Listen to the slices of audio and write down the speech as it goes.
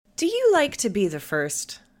Do you like to be the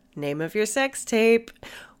first? Name of your sex tape.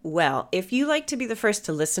 Well, if you like to be the first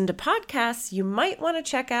to listen to podcasts, you might want to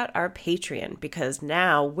check out our Patreon, because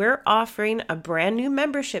now we're offering a brand new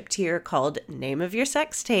membership tier called Name of Your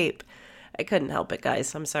Sex Tape. I couldn't help it,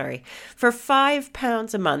 guys. I'm sorry. For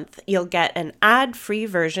 £5 a month, you'll get an ad-free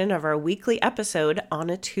version of our weekly episode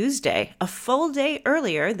on a Tuesday, a full day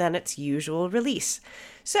earlier than its usual release.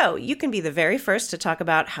 So you can be the very first to talk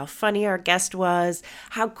about how funny our guest was,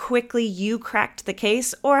 how quickly you cracked the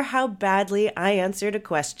case, or how badly I answered a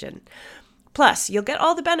question. Plus, you'll get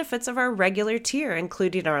all the benefits of our regular tier,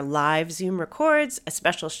 including our live Zoom records, a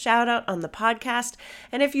special shout out on the podcast,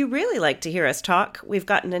 and if you really like to hear us talk, we've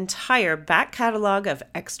got an entire back catalog of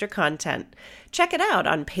extra content. Check it out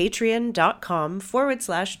on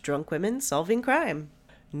patreon.com/drunkwomensolvingcrime.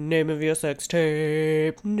 Name of your sex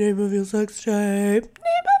tape. Name of your sex tape. Name of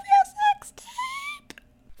your sex tape.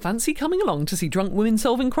 Fancy coming along to see Drunk Women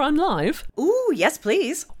Solving Crime live? Ooh, yes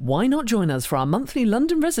please. Why not join us for our monthly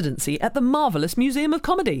London residency at the Marvellous Museum of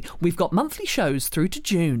Comedy? We've got monthly shows through to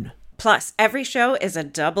June. Plus, every show is a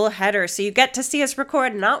double header, so you get to see us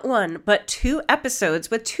record not one, but 2 episodes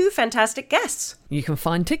with 2 fantastic guests. You can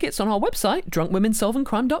find tickets on our website,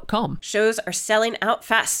 drunkwomensolvingcrime.com. Shows are selling out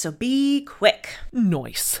fast, so be quick.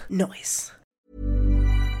 Nice.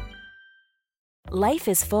 Life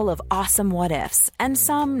is full of awesome what-ifs, and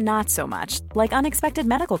some not so much, like unexpected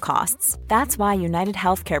medical costs. That's why United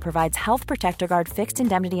Healthcare provides Health Protector Guard fixed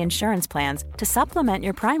indemnity insurance plans to supplement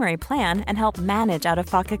your primary plan and help manage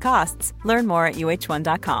out-of-pocket costs. Learn more at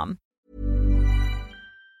uh1.com.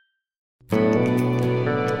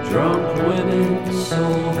 Drunk women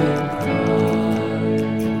solving crime.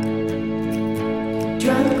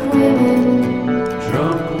 Drunk women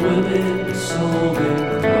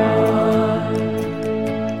solving crime.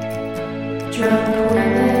 Drunk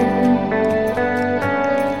women.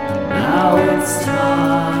 Now it's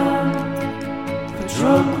time for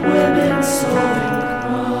Drunk Women Solving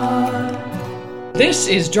Crime. This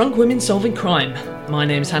is Drunk Women Solving Crime. My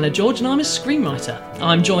name's Hannah George and I'm a screenwriter.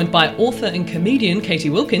 I'm joined by author and comedian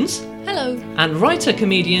Katie Wilkins. Hello. And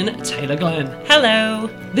writer-comedian Taylor Glenn. Hello.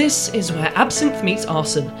 This is where absinthe meets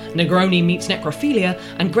arson, Negroni meets necrophilia,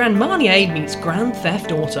 and Grand Marnier meets Grand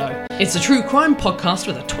Theft Auto. It's a true crime podcast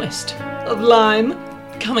with a twist of lime.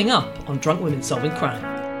 Coming up on Drunk Women Solving Crime.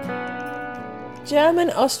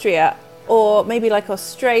 German, Austria, or maybe like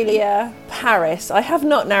Australia, Paris. I have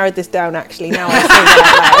not narrowed this down actually, now I say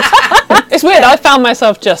that out loud. It's weird, I found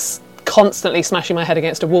myself just constantly smashing my head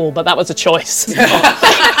against a wall, but that was a choice.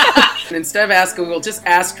 And instead of asking, we'll just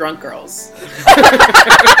ask drunk girls.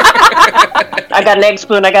 I got an egg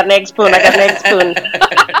spoon, I got an egg spoon, I got an egg spoon.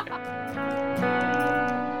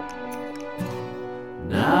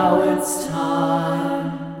 Now it's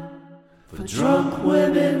time for Drunk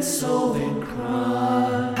Women Solving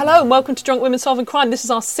Crime. Hello and welcome to Drunk Women Solving Crime. This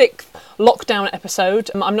is our 6th lockdown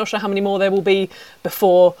episode. I'm not sure how many more there will be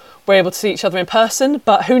before we're able to see each other in person,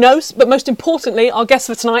 but who knows? But most importantly, our guest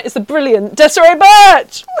for tonight is the brilliant Desiree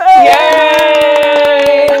Birch!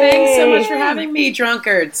 Yay! Thanks so much for having me,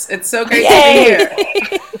 drunkards. It's so great to be here.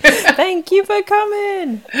 Thank you for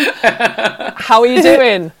coming. How are you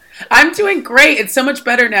doing? I'm doing great. It's so much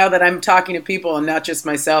better now that I'm talking to people and not just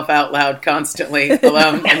myself out loud constantly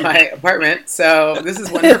alone in my apartment. So this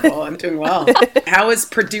is wonderful. I'm doing well. How is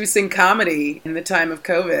producing comedy in the time of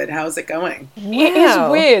COVID? How's it going? Wow. It is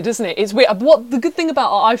weird, isn't it? It's weird. What the good thing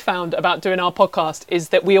about I found about doing our podcast is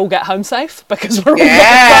that we all get home safe because we're all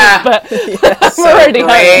yeah. but So we're already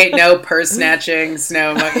great. home. No purse snatchings.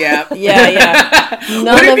 No, yeah. Yeah.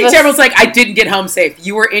 Would it be terrible? It's like, I didn't get home safe.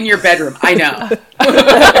 You were in your bedroom. I know.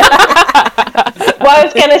 Well, I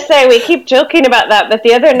was going to say, we keep joking about that, but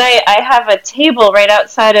the other night I have a table right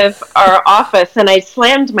outside of our office and I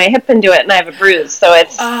slammed my hip into it and I have a bruise, so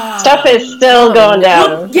it's stuff is still going down.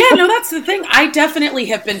 Well, yeah, no, that's the thing. I definitely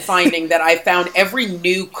have been finding that I found every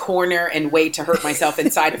new corner and way to hurt myself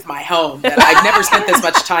inside of my home, that I've never spent this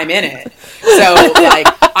much time in it. So, like,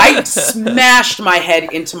 I smashed my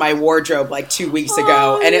head into my wardrobe like 2 weeks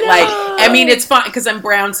ago, and it it's fun because I'm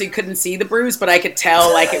brown, so you couldn't see the bruise, but I could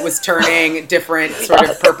tell like it was turning different sort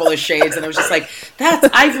of purplish shades, and I was just like,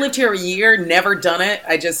 I've lived here a year, never done it.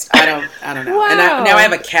 I don't know. Wow. And now I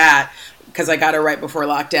have a cat because I got her right before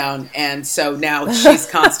lockdown, and so now she's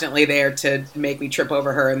constantly there to make me trip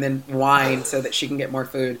over her and then whine so that she can get more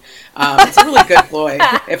food. It's a really good ploy.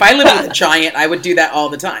 If I lived with a giant, I would do that all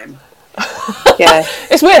the time. Yeah,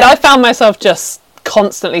 it's weird. I found myself just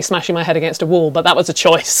constantly smashing my head against a wall, but that was a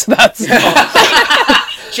choice. That's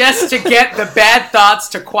just to get the bad thoughts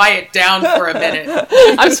to quiet down for a minute.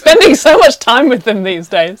 I'm spending so much time with them these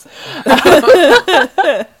days.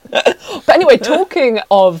 But anyway, talking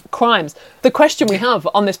of crimes, the question we have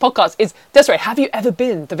on this podcast is, Desiree, have you ever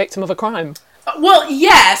been the victim of a crime? Well,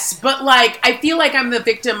 yes, but like I feel like I'm the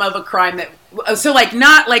victim of a crime that, so like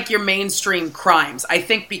not like your mainstream crimes. I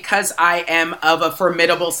think because I am of a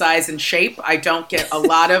formidable size and shape, I don't get a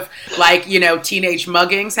lot of like, you know, teenage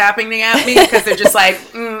muggings happening at me because they're just like,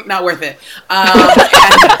 not worth it.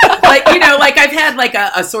 And, like, you know, like I've had like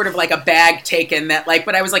a sort of like a bag taken that like,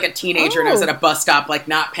 but I was like a teenager and I was at a bus stop like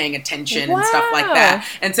not paying attention and stuff like that.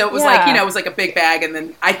 And so it was like, you know, it was like a big bag, and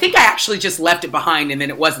then I think I actually just left it behind, and then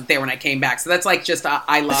it wasn't there when I came back. So that's like just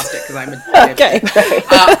I lost it because I'm a Okay.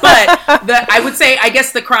 but I would say, I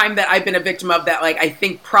guess the crime that I've been a victim of that, like, I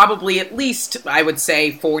think probably at least, I would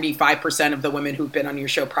say 45% of the women who've been on your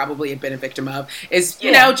show probably have been a victim of is,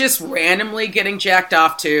 you know, just randomly getting jacked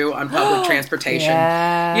off to on public transportation.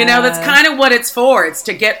 You know, that's kind of what it's for. It's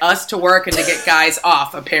to get us to work and to get guys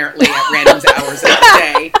off, apparently, at random hours of the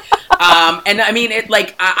day. And I mean, it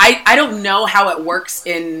like, I don't know how it works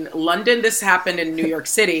in London. This happened in New York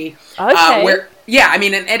City, where, yeah, I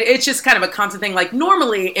mean, and it's just kind of a constant thing. Like,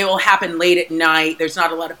 normally it will happen late at night. There's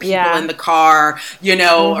not a lot of people in the car, you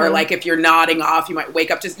know, or like if you're nodding off, you might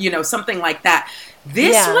wake up to, you know, something like that.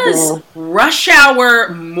 This was rush hour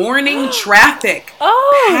morning traffic.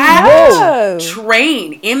 Packed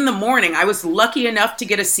train in the morning. I was lucky enough to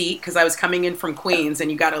get a seat because I was coming in from Queens,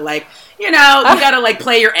 and you got to like, you know, you got to like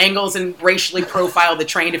play your angles and racially profile the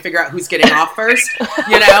train to figure out who's getting off first.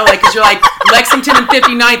 You know, like, because you're like, Lexington and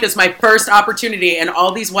 59th is my first opportunity, and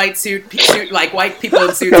all these white like white people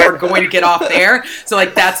in suits are going to get off there. So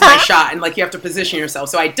like, that's my shot, and like you have to position yourself.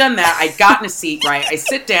 So I'd done that. I'd gotten a seat, right? I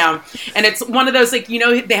sit down, and it's one of those, like, you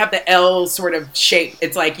know, they have the L sort of shape.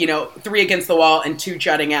 It's like, you know, 3 against the wall and 2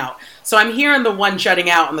 jutting out. So I'm hearing the one jutting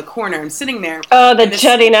out in the corner. I'm sitting there. Oh, the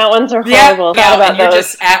jutting out ones are horrible. Yeah, and you're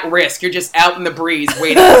just at risk. You're just out in the breeze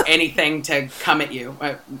waiting for anything to come at you,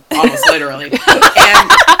 almost literally.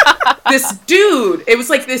 And this dude, it was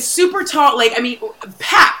like this super tall, like, I mean,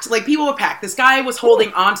 packed. Like, people were packed. This guy was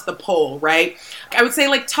holding onto the pole, right? I would say,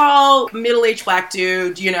 like, tall, middle-aged black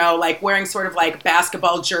dude, you know, like, wearing sort of, like,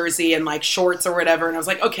 basketball jersey and, like, shorts or whatever. And I was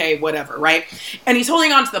like, okay, whatever, right? And he's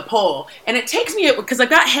holding onto the pole. And it takes me, because I've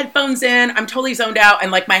got headphones in, I'm totally zoned out,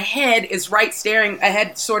 and, like, my head is right staring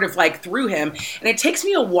ahead sort of, like, through him. And it takes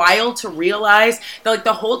me a while to realize that, like,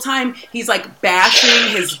 the whole time he's, like,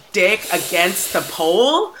 bashing his dick against the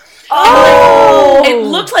pole. Oh! It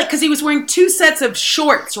looked like, because he was wearing 2 sets of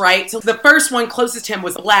shorts, right? So the first one closest to him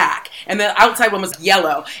was black, and the outside one was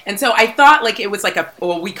yellow. And so I thought, like, it was like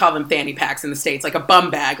well, we call them fanny packs in the States, like a bum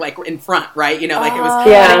bag, like in front, right? You know, like it was,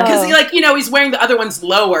 because he, like, you know, he's wearing the other ones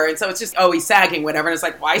lower, and so it's just, he's sagging, whatever. And it's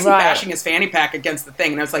like, why is he bashing his fanny pack against the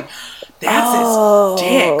thing? And I was like, that's his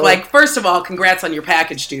dick. Like, first of all, congrats on your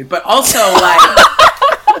package, dude. But also,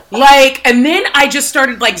 like, and then I just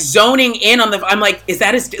started, like, zoning in on I'm like, is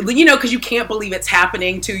that his, you know, because you can't believe it's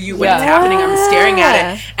happening to you when it's happening. I'm staring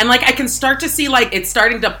at it. And, like, I can start to see, like, it's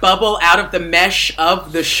starting to bubble out of the mesh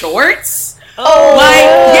of the shorts. Like,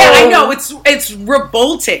 yeah, I know. It's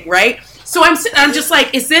revolting, right? So I'm just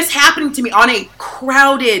like, is this happening to me on a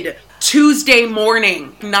crowded Tuesday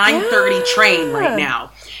morning, 9:30 train right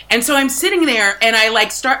now? And so I'm sitting there, and I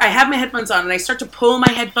have my headphones on, and I start to pull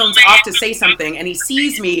my headphones off to say something, and he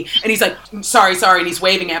sees me, and he's like, sorry, and he's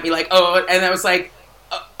waving at me like, oh, and I was like,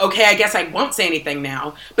 okay, I guess I won't say anything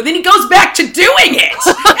now. But then he goes back to doing it.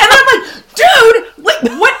 And I'm like, dude,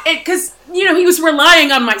 like, what? Because, you know, he was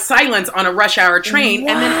relying on my silence on a rush hour train.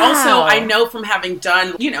 Wow. And then also, I know from having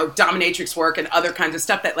done, you know, dominatrix work and other kinds of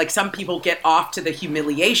stuff that, like, some people get off to the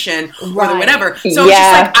humiliation or the whatever. So it's just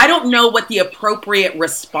like, I don't know what the appropriate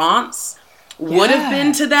response would have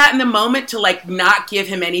been to that in the moment, to, like, not give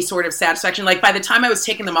him any sort of satisfaction. Like, by the time I was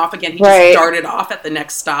taking them off again, he just darted off at the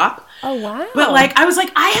next stop. Oh, wow. But, like, I was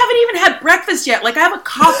like, I haven't even had breakfast yet. Like, I have a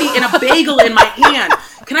coffee and a bagel in my hand.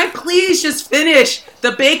 Can I please just finish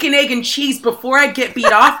the bacon, egg, and cheese before I get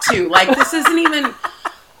beat off to? Like, this isn't even...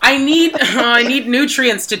 I need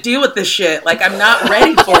nutrients to deal with this shit. Like, I'm not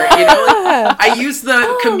ready for it, you know? Like, I use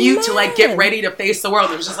the commute to, like, get ready to face the world.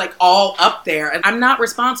 It was just, like, all up there. And I'm not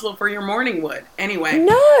responsible for your morning wood. Anyway.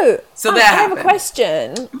 No. So that happened. I have a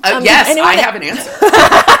question. Yes, I have an answer.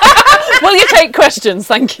 Will you take questions?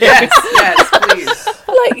 Thank you. Yes, please.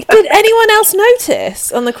 Like, Did anyone else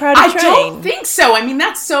notice on the crowded train? I don't think so. I mean,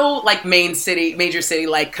 that's so like major city,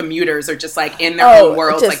 like commuters are just like in their own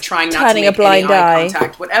worlds, like trying not to make a blind eye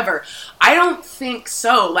contact, whatever. I don't think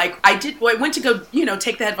so. Like I went to go,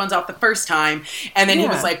 take the headphones off the first time, and then he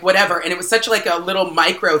was like, whatever. And it was such like a little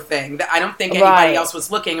micro thing that I don't think anybody else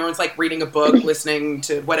was looking. Everyone's like reading a book, listening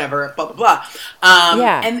to whatever, blah, blah, blah.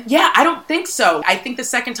 And I don't think so. I think the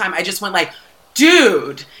second time I just went like,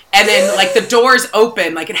 dude, and then like the doors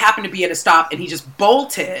open, like it happened to be at a stop, and he just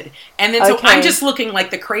bolted, and then so I'm just looking like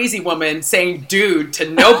the crazy woman saying dude to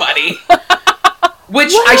nobody,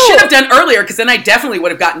 which I should have done earlier, because then I definitely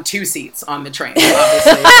would have gotten 2 seats on the train,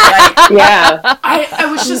 obviously. I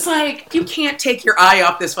was just like, you can't take your eye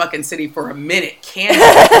off this fucking city for a minute, can you?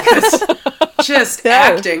 Because just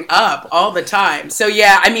acting up all the time. So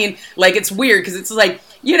I mean, like, it's weird, because it's like,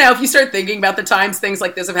 if you start thinking about the times things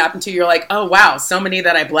like this have happened to you, you're like, oh, wow, so many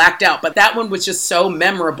that I blacked out. But that one was just so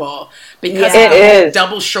memorable because of the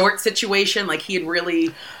double short situation. Like, he'd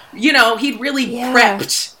really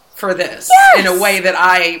prepped for this in a way that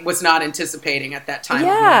I was not anticipating at that time.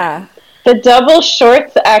 Yeah. The double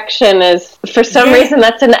shorts action is, for some reason,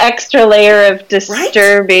 that's an extra layer of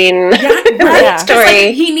disturbing story.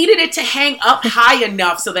 Like, he needed it to hang up high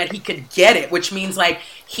enough so that he could get it, which means, like,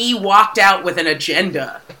 he walked out with an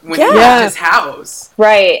agenda when he left his house.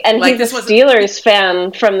 Right, and like, he's a Steelers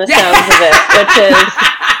fan from the sounds of it, which is,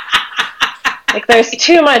 like, there's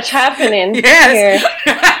too much happening here.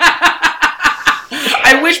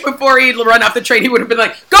 I wish before he'd run off the train, he would have been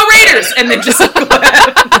like, "Go Raiders!" and then just left.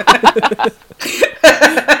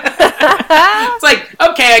 It's like,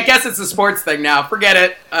 okay, I guess it's a sports thing now. Forget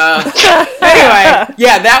it. Anyway,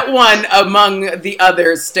 that one among the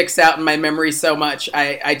others sticks out in my memory so much.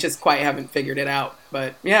 I just quite haven't figured it out.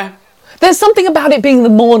 But there's something about it being the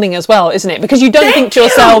morning as well, isn't it? Because you don't think to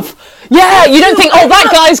yourself, you don't think, oh, that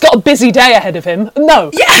guy's got a busy day ahead of him.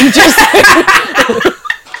 No. You just...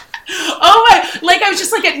 I was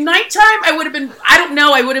just like, at nighttime, I would have been, I don't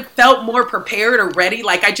know, I would have felt more prepared or ready.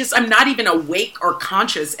 Like, I'm not even awake or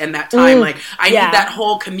conscious in that time. Like, I need that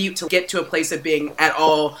whole commute to get to a place of being at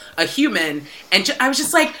all a human. And I was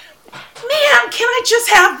just like, man, can I just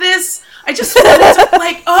have this? I just wanted to,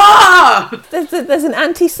 like, There's an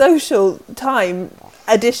antisocial time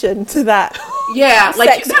addition to that. Yeah,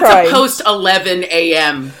 like, that's crime. A post 11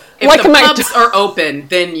 a.m. If like the pubs are open,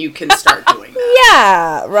 then you can start doing that.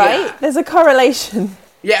 Yeah, right? Yeah. There's a correlation.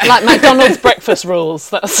 Yeah. Like McDonald's breakfast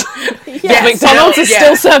rules. That's McDonald's is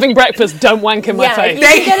still serving breakfast. Don't wank in my face. You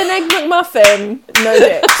can get an Egg McMuffin. No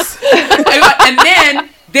dicks. And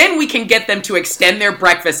then we can get them to extend their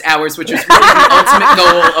breakfast hours, which is really the ultimate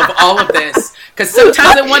goal of all of this. Because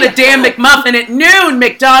sometimes I want a damn McMuffin at noon,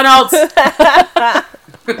 McDonald's.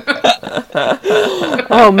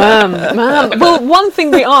 Oh man. Well, one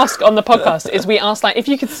thing we ask on the podcast is we ask, like, if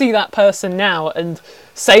you could see that person now and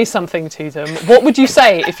say something to them, what would you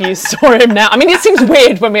say if you saw him now? I mean, it seems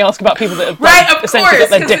weird when we ask about people that have essentially got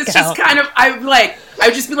their dick it's out. Just kind of, I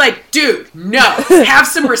would just be like, dude, no, have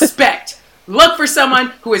some respect. Look for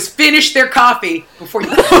someone who has finished their coffee before you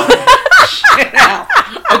pull shit out.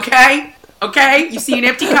 Okay? You see an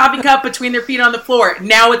empty coffee cup between their feet on the floor.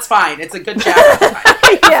 Now it's fine. It's a good job.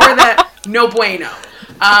 Before that, no bueno.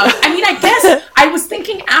 I mean, I guess I was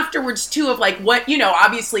thinking afterwards, too, of, like, what,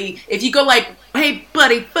 obviously, if you go, like, hey,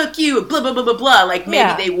 buddy, fuck you, blah, blah, blah, blah, blah, like,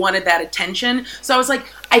 maybe they wanted that attention. So I was like,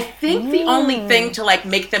 I think the only thing to, like,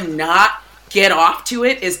 make them not get off to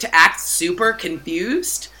it is to act super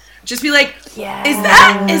confused. Just be like, is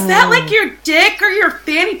that like your dick or your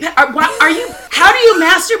fanny pack? How do you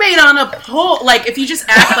masturbate on a pole? Like, if you just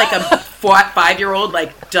act like a 5-year-old,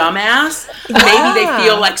 like, dumbass, maybe they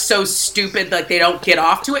feel, like, so stupid, like, they don't get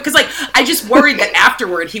off to it. Because, like, I just worried that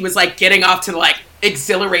afterward he was, like, getting off to, like,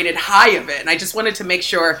 exhilarated high of it. And I just wanted to make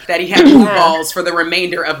sure that he had blue balls for the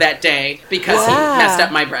remainder of that day because he messed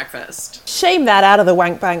up my breakfast. Shame that out of the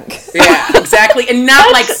wank bank. Yeah, exactly. And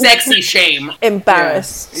not, like, sexy shame.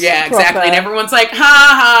 Embarrassed. Yeah, exactly. Proper. And everyone's like,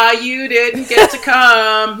 ha ha, you didn't get to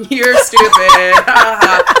come. You're stupid. Ha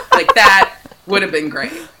ha. Like, that would have been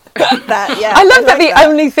great. I love that the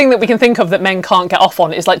only thing that we can think of that men can't get off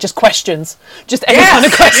on is, like, just questions. Just any kind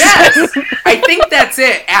of questions. Yes. I think that's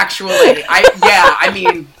it, actually. I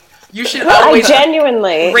mean, you should always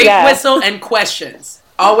genuinely rape whistle and questions.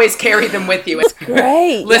 Always carry them with you. It's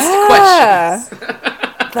great. List questions.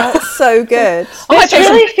 That's so good. This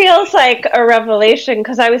really feels like a revelation,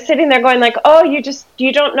 because I was sitting there going, like, oh,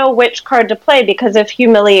 you don't know which card to play because if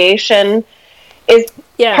humiliation is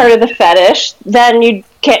part of the fetish, then you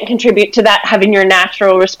can't contribute to that having your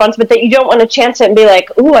natural response, but that you don't want to chance it and be like,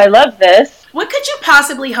 ooh, I love this. what could you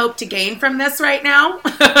possibly hope to gain from this right now?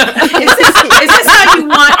 Is this how you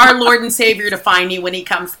want our Lord and Savior to find you when he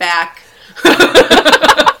comes back?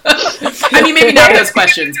 I mean, maybe not those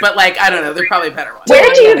questions, but like, I don't know, they're probably better ones.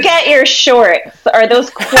 Where do you get your shorts? Are those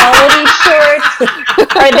quality shorts?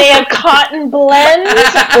 Are they a cotton blend?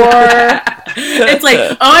 Or it's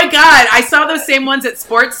like, oh my God, I saw those same ones at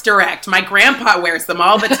Sports Direct. My grandpa wears them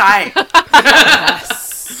all the time.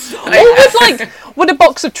 Would a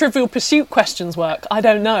box of Trivial Pursuit questions work? I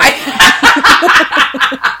don't know.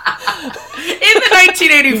 In the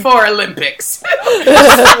 1984 Olympics.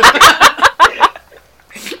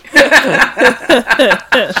 I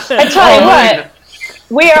tell you what,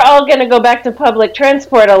 we are all going to go back to public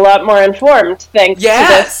transport a lot more informed thanks to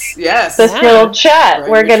this little chat.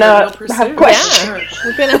 We're going to have questions. Yeah.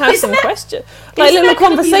 We're going to have some questions. Like little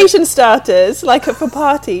conversation starters, like for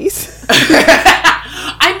parties.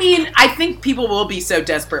 I mean, I think people will be so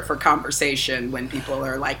desperate for conversation when people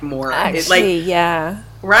are like more... Actually, yeah.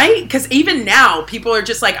 Right? Because even now, people are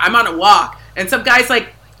just like, I'm on a walk. And some guy's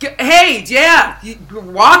like, hey, yeah, you're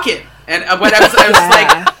walking. And what I was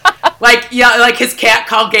like his cat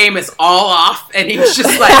call game is all off. And he was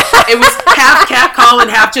just like, it was half cat call and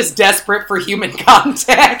half just desperate for human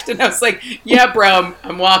contact. And I was like, yeah, bro,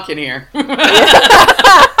 I'm walking here.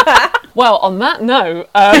 Well, on that note,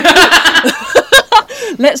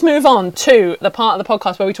 let's move on to the part of the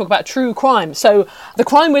podcast where we talk about true crime. So the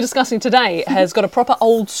crime we're discussing today has got a proper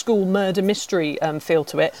old school murder mystery feel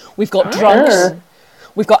to it. We've got drugs,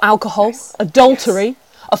 we've got alcohol, adultery,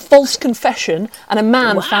 a false confession, and a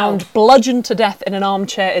man found bludgeoned to death in an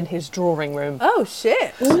armchair in his drawing room. Oh,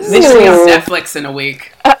 shit. This is Netflix in a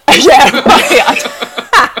week.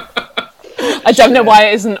 I don't know why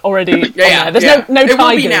it isn't already on there. There's no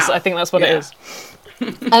tigers. I think that's what it is.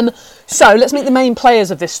 So let's meet the main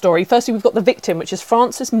players of this story. Firstly, we've got the victim, which is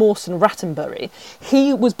Francis Mawson Rattenbury.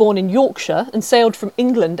 He was born in Yorkshire and sailed from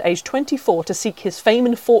England aged 24 to seek his fame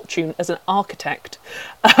and fortune as an architect.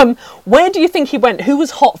 Where do you think he went? Who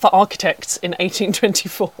was hot for architects in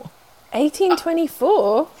 1824?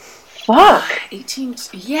 1824? Fuck. 18...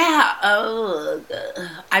 Yeah.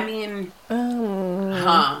 I mean...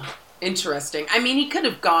 Interesting. I mean, he could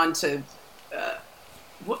have gone to...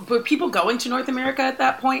 were people going to North America at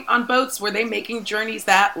that point on boats? Were they making journeys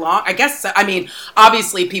that long? I guess, I mean,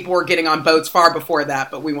 obviously people were getting on boats far before that,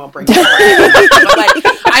 but we won't bring it up. But like,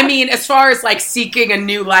 I mean, as far as like seeking a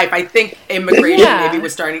new life, I think immigration maybe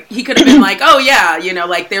was starting. He could have been like, oh yeah, you know,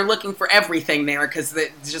 like they're looking for everything there because they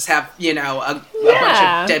just have, you know, a bunch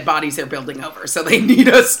of dead bodies they're building over. So they need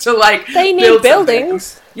us to like They need buildings.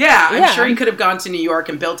 Something. Yeah, I'm sure he could have gone to New York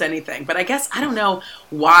and built anything. But I guess, I don't know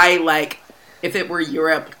why, like, if it were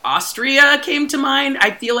Europe, Austria came to mind.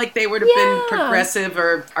 I feel like they would have been progressive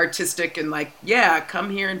or artistic and like,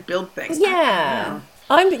 come here and build things. Yeah.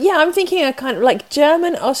 I'm thinking a kind of like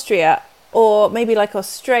German, Austria, or maybe like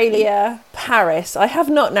Australia, Paris. I have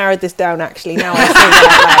not narrowed this down actually. Now I say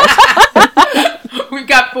that out loud. We've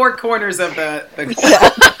got four corners of the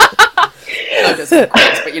not just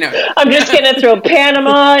corners, but you know. I'm just gonna throw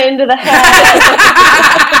Panama into the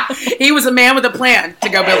hat. He was a man with a plan to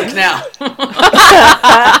go build a canal.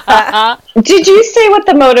 Did you say what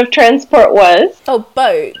the mode of transport was? Oh,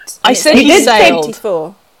 boat. I said he sailed.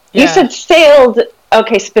 74. You said sailed.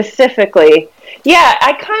 Okay, specifically. Yeah,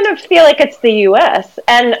 I kind of feel like it's the U.S.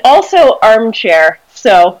 and also armchair.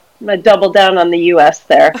 So I'm gonna double down on the U.S.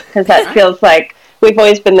 there because that feels like we've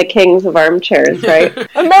always been the kings of armchairs, right?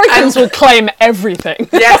 Americans will claim everything.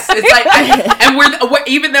 Yes, it's like, and we're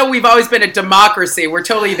even though we've always been a democracy, we're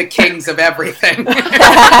totally the kings of everything.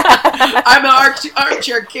 I'm an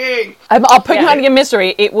armchair king. I'll put you out of your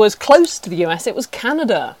misery. It was close to the US. It was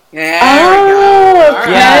Canada. Yeah.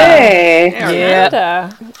 Okay.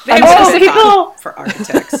 Canada. People for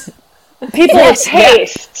architects. People with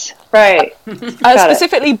taste. Right.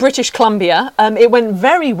 Specifically British Columbia. It went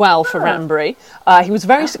very well for Rattenbury. He was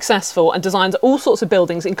very successful and designed all sorts of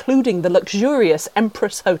buildings, including the luxurious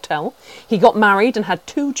Empress Hotel. He got married and had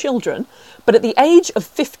 2 children. But at the age of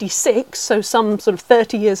 56, so some sort of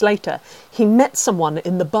 30 years later, he met someone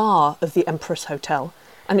in the bar of the Empress Hotel,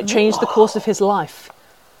 and it changed the course of his life.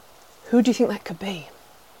 Who do you think that could be?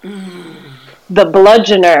 The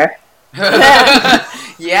bludgeoner.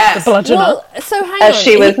 Yes. The bludgeoner. Well, so hang as on.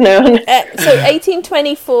 she was known. So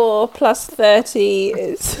 1824 plus 30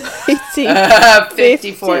 is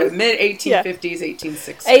 54. Mid 1850s,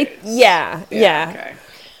 1860s. Yeah. Okay.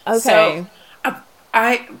 So,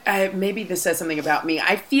 I maybe this says something about me.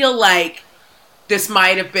 I feel like this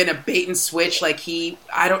might have been a bait and switch. Like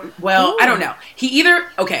I don't know. He either,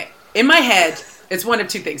 in my head, It's one of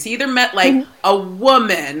two things. He either met like a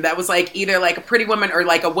woman that was like either like a pretty woman or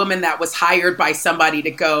like a woman that was hired by somebody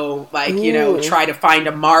to go like, you know, try to find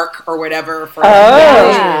a mark or whatever for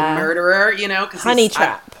a murderer, you know. Honey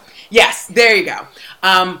trap. Yes, there you go.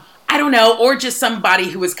 I don't know, or just somebody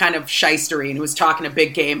who was kind of shystery and who was talking a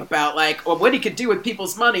big game about like, well, what he could do with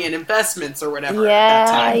people's money and investments or whatever. At that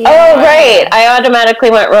time. Oh, right. I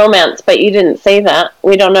automatically went romance, but you didn't say that.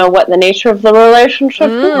 We don't know what the nature of the relationship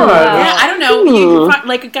was. Yeah, I don't know. You find,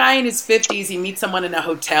 like a guy in his 50s, you meet someone in a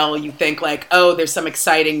hotel, you think like, oh, there's some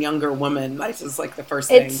exciting younger woman. This is like the first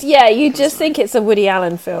thing. Yeah, you just think it's a Woody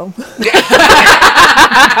Allen film.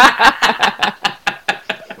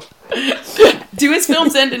 Do his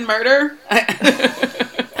films end in murder?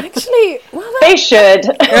 Actually, well, they should.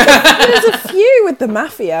 There's a few with the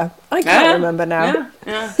mafia. I can't remember now.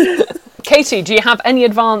 Katie, do you have any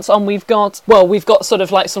advance on we've got sort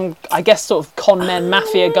of like some, I guess, sort of con men,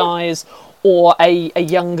 mafia guys, or a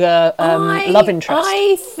younger love interest?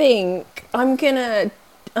 I think I'm gonna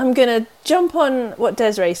jump on what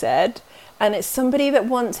Desiree said, and it's somebody that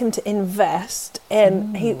wants him to invest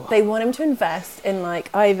in. They want him to invest in like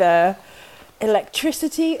either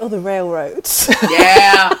electricity or the railroads.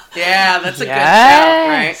 Yeah, that's a good shout,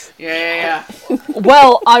 right? Yeah.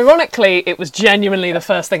 Well, ironically, it was genuinely the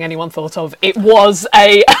first thing anyone thought of. It was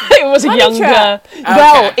a younger. Trap.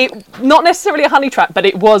 Well, it not necessarily a honey trap, but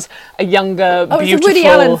it was a younger, beautiful. It's a Woody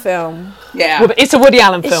Allen film. Yeah, well, it's a Woody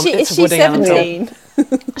Allen film. Is she 17?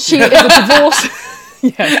 She is a divorce.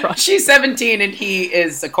 Yeah, right. She's 17 and he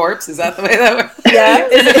is a corpse. Is that the way that works? Yeah,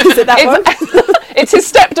 is it that one? It's his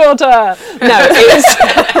stepdaughter. No, it is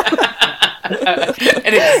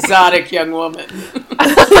an exotic young woman.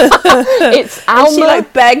 It's Alma. And she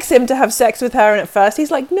like begs him to have sex with her, and at first he's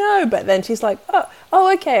like no, but then she's like,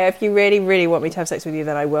 oh, okay. If you really, really want me to have sex with you,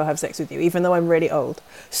 then I will have sex with you, even though I'm really old.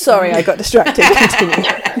 Sorry, I got distracted. Continue.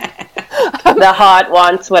 The heart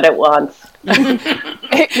wants what it wants.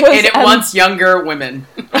 It wants younger women.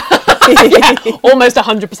 Almost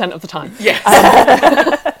 100% of the time. Yes.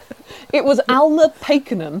 It was Alma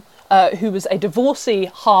Pakenham, who was a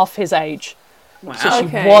divorcee half his age. Wow. So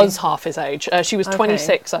she was half his age. She was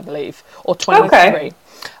 26, I believe, or 23.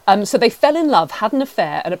 So they fell in love, had an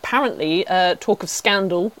affair, and apparently talk of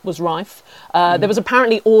scandal was rife. There was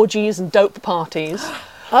apparently orgies and dope parties.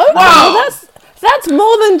 Oh, wow. That's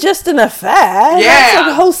more than just an affair. Yeah. That's like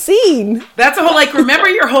a whole scene. That's a whole, like, remember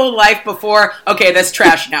your whole life before, okay, that's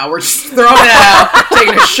trash now. We're just throwing it out,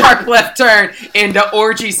 taking a sharp left turn into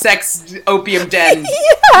orgy, sex, opium den.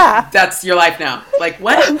 Yeah. That's your life now. Like,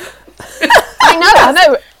 what? I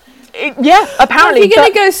know. Apparently. If you're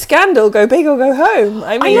going to go scandal, go big or go home.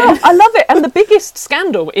 I mean, I love it. And the biggest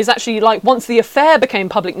scandal is actually like once the affair became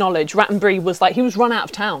public knowledge, Rattenbury was like, he was run out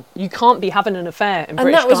of town. You can't be having an affair in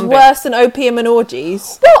British Gambia. And that was worse than opium and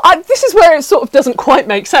orgies. Well, this is where it sort of doesn't quite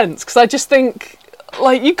make sense, because I just think,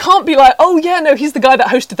 like, you can't be like, oh yeah, no, he's the guy that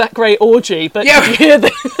hosted that great orgy, but did you hear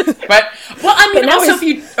this? But, well, I mean, also if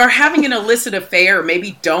you are having an illicit affair,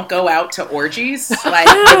 maybe don't go out to orgies, like,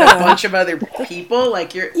 with a bunch of other people,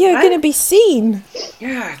 like, you're going to be seen.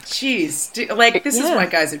 Yeah, jeez. Like, this is why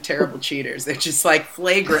guys are terrible cheaters. They're just, like,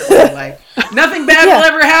 flagrantly, like, nothing bad will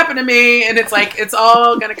ever happen to me, and it's like, it's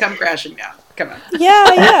all going to come crashing down. Come on.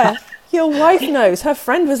 Yeah. Your wife knows. Her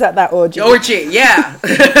friend was at that orgy. Yeah.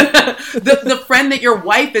 the friend that your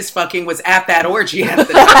wife is fucking was at that orgy at the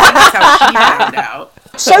time. That's how she found out.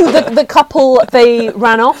 So the couple, they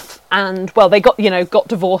ran off and, well, they got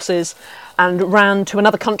divorces and ran to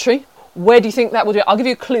another country. Where do you think that would be? I'll give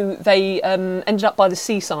you a clue. They ended up by the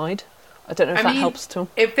seaside. I don't know if that helps at all.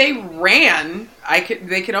 If they ran,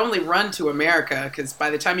 they could only run to America, because by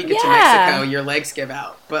the time you get to Mexico, your legs give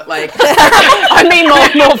out. But like, I mean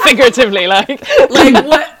more figuratively, like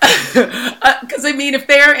what? Because I mean, if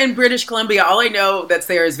they're in British Columbia, all I know that's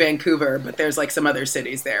there is Vancouver, but there's like some other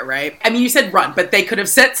cities there, right? I mean, you said run, but they could have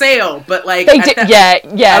set sail. But like, they did,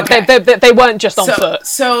 Okay. They weren't just on foot.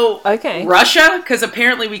 So Russia, because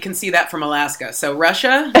apparently we can see that from Alaska. So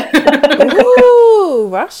Russia. Ooh,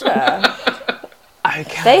 Russia.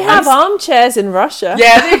 Okay. They have armchairs in Russia.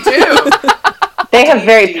 Yeah, they do. They have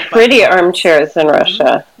very pretty armchairs in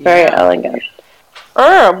Russia. Very elegant.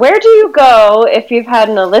 Where do you go if you've had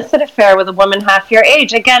an illicit affair with a woman half your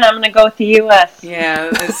age? Again, I'm going to go with the U.S.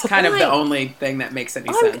 Yeah, it's kind of the only thing that makes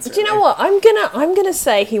any sense. Do you know what? I'm gonna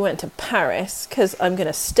say he went to Paris, because I'm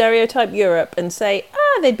gonna stereotype Europe and say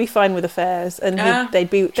Ah, they'd be fine with affairs, and they'd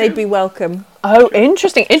be welcome. Oh,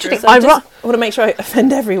 interesting. So I want to make sure I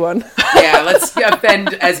offend everyone. Yeah, let's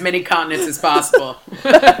offend as many continents as possible.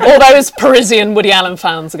 All those Parisian Woody Allen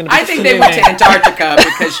fans are going to be I think they went to Antarctica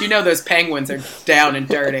because those penguins are down and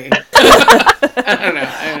dirty. I don't know.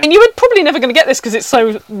 And you were probably never going to get this because it's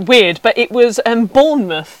so weird, but it was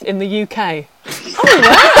Bournemouth in the UK.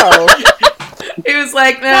 Oh, wow. He was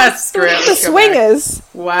like, nah, screw it. The let's go back." swingers.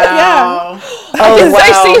 Wow. Yeah. Oh, Say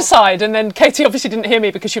wow. seaside, and then Katie obviously didn't hear me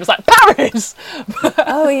because she was like, Paris!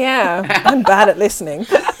 Oh, yeah. I'm bad at listening.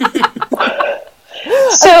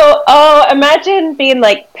 So, imagine being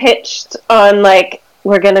like pitched on like,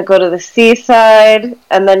 we're going to go to the seaside,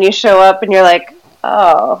 and then you show up and you're like,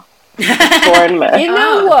 oh, Bournemouth. You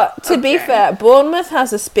know what? To be fair, Bournemouth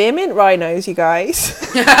has a spearmint rhinos, you guys.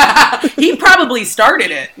 He probably started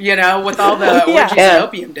it, with all the orgies and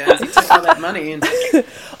opium dens. He took all that money. And...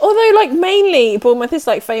 Although, like, mainly, Bournemouth is,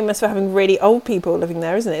 like, famous for having really old people living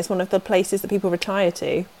there, isn't it? It's one of the places that people retire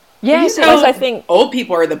to. Yes, I think... Old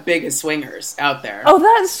people are the biggest swingers out there. Oh,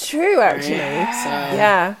 that's true, actually. Right? So...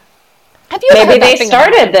 Yeah. Have you Maybe they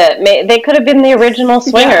started that. They could have been the original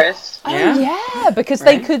swingers. Yeah, because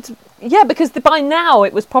they could... Yeah, because by now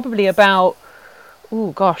it was probably about...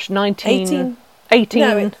 Oh, gosh, 18...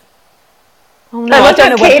 No, Oh, no, I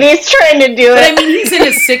don't know Katie's trying to do But it. I mean, he's in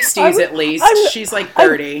his 60s at least. She's like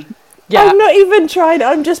 30. Yeah. I'm not even trying.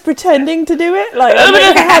 I'm just pretending to do it. Like, I'm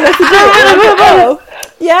not Hannah to do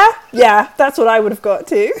it. Yeah, that's what I would have got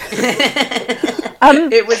to.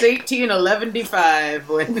 It was 1811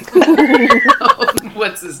 when...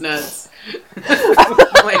 What's his nuts?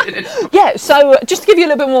 Yeah, so just to give you a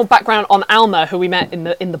little bit more background on Alma, who we met in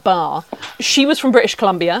the bar, she was from British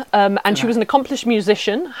Columbia, and she was an accomplished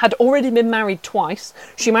musician, had already been married twice.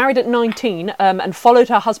 She married at 19 and followed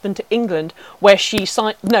her husband to England, where he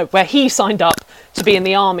signed up to be in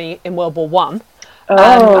the army in World War One.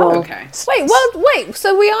 Okay. Wait.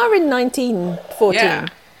 So we are in 1914. Yeah.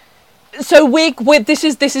 So this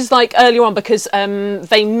is like earlier on because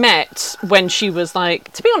they met when she was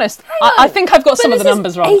like. To be honest, I think I've got some of the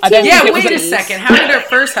numbers wrong. I don't think it was wait a second. How did her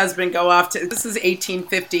first husband go off to? This is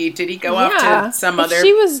 1850. Did he go off to some other?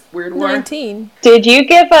 She was weird war. 19. Did you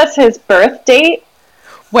give us his birth date?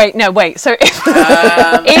 Wait. So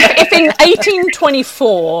if in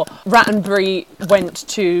 1824 Rattenbury went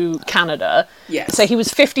to Canada, yes. So he was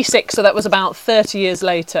 56. So that was about 30 years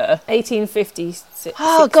later. 1856.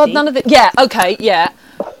 Oh God, none of the. Yeah. Okay. Yeah.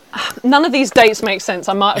 None of these dates make sense.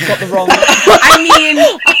 I might have got the wrong. I mean,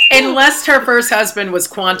 unless her first husband was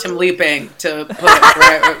quantum leaping to put it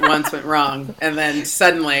right once went wrong, and then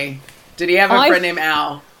suddenly, did he have a friend named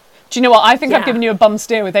Al? Do you know what? I think I've given you a bum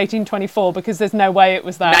steer with 1824 because there's no way it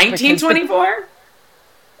was that. 1924?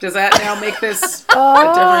 Does that now make this a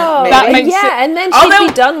different... That makes and then she'd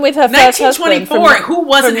be done with her first husband. 1924, who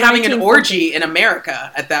wasn't having an orgy in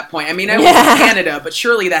America at that point? I mean, I was in Canada, but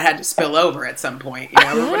surely that had to spill over at some point.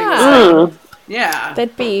 Everybody was like,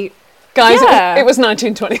 They'd be... Guys, it was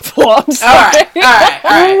 1924. I'm sorry. All right.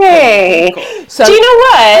 Okay. Cool. So, do you know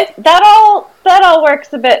what? That all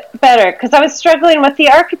works a bit better because I was struggling with the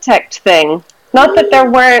architect thing. Not that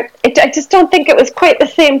there weren't. I just don't think it was quite the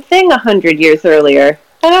same thing 100 years earlier.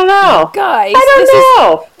 I don't know. Guys, I don't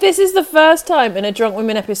know. This is the first time in a Drunk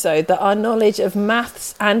Women episode that our knowledge of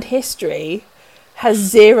maths and history has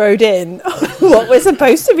zeroed in on what we're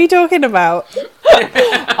supposed to be talking about.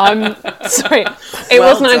 I'm sorry. It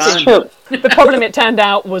was 19. The problem, it turned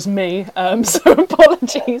out, was me. So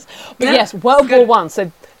apologies. But yes, World War One.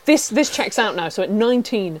 So this checks out now. So at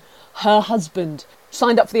 19, her husband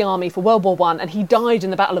signed up for the army for World War One, and he died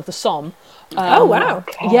in the Battle of the Somme. Oh wow!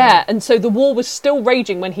 Yeah, and so the war was still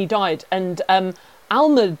raging when he died, and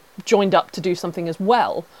Alma joined up to do something as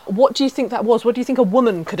well. What do you think that was? What do you think a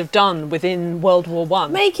woman could have done within World War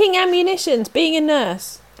One? Making ammunitions, being a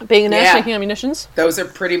nurse. Being a nurse, making ammunitions? Those are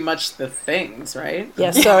pretty much the things, right?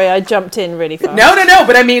 Yeah, sorry, I jumped in really fast. No,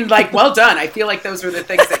 but I mean, like, well done. I feel like those were the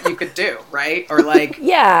things that you could do, right? Or like...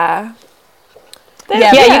 Yeah.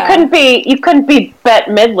 You couldn't be Bette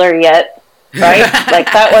Midler yet, right?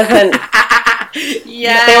 Like, that wasn't...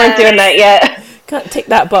 Yeah. They weren't doing that yet. Can't tick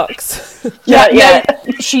that box. No,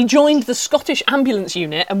 she joined the Scottish ambulance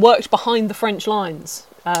unit and worked behind the French lines.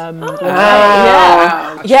 Yeah,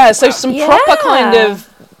 so some proper kind of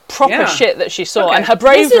shit that she saw, and her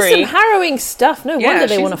bravery. This is some harrowing stuff. No wonder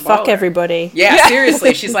they want to fuck everybody. Yeah,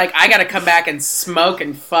 seriously. She's like, I gotta come back and smoke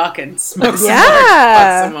and fuck and smoke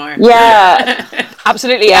some more. Yeah.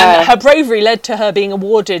 Absolutely. Yeah. And her bravery led to her being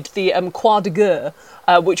awarded the Croix de Guerre,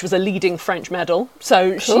 which was a leading French medal.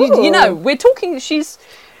 So she, we're talking. She's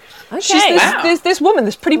She's this woman,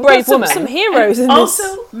 this pretty We've brave got woman. some heroes in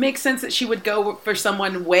Also makes sense that she would go for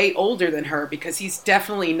someone way older than her because he's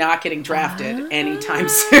definitely not getting drafted anytime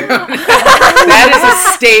soon. That is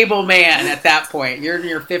a stable man at that point. You're in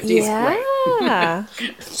your 50s. Yeah.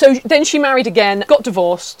 So then she married again, got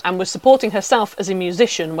divorced, and was supporting herself as a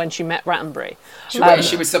musician when she met Rattenbury. She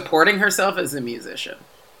was supporting herself as a musician.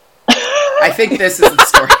 I think this is the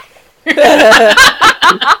story.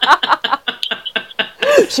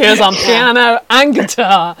 She was on piano and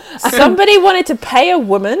guitar. Somebody wanted to pay a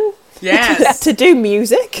woman to do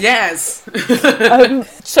music. Yes.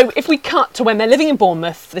 So if we cut to when they're living in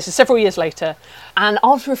Bournemouth, this is several years later, and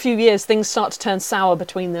after a few years, things start to turn sour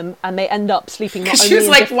between them, and they end up sleeping not only She was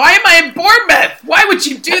like, why am I in Bournemouth? Why would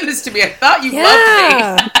you do this to me? I thought you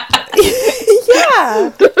loved me.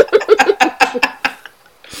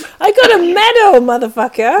 I got a medal,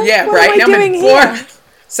 motherfucker. Yeah, what right. am I doing here?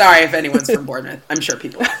 Sorry if anyone's from Bournemouth. I'm sure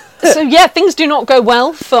people are. So yeah, things do not go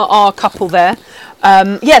well for our couple there.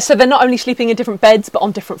 So they're not only sleeping in different beds, but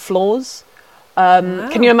on different floors.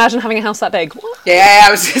 Can you imagine having a house that big? Yeah,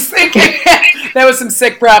 I was just thinking. That was some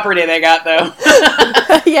sick property they got, though.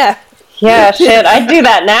 Yeah, shit. I'd do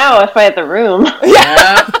that now if I had the room.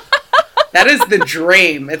 Yeah. That is the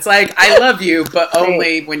dream. It's like, I love you, but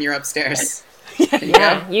only when you're upstairs.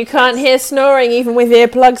 You can't hear snoring even with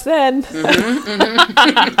earplugs then.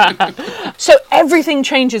 So everything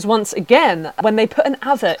changes once again when they put an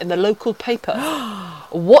advert in the local paper.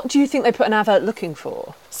 What do you think they put an advert looking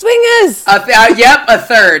for? Swingers! Yep, a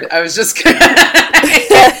third. I was just gonna...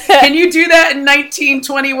 Can you do that in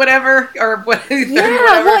 1920 whatever? Or what?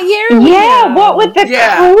 Yeah, what year? What would the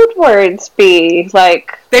code words be?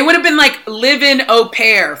 Like, they would have been like live-in au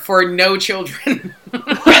pair for no children.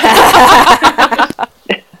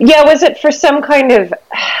 Was it for some kind of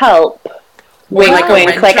help? Wink, like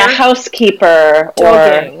wink, like a housekeeper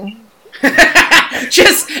Dogging.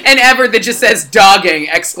 Just an advert that just says dogging,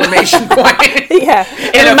 exclamation point. Yeah.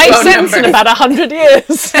 It makes sense in about 100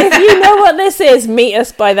 years. If you know what this is, meet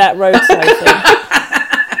us by that roadside thing.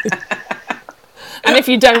 And if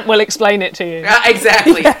you don't, we'll explain it to you.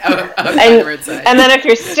 Exactly. And then if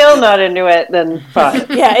you're still not into it, then fine.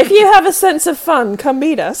 Yeah, if you have a sense of fun, come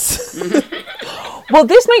meet us. Well,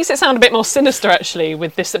 this makes it sound a bit more sinister, actually,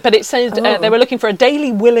 with this. But it says they were looking for a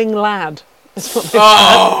daily willing lad. That's what they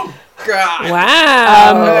Oh, God.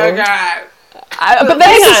 Wow. Oh, God. but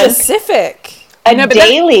then That's specific.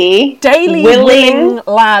 Daily willing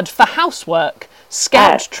lad for housework,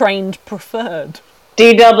 scout trained preferred.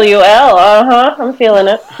 DWL, I'm feeling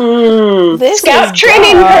it. Scout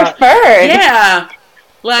training preferred. Yeah.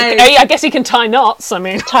 Like, I guess he can tie knots, I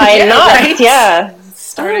mean. Tie knots, right? yeah.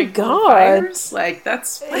 Starting God. fires? Like,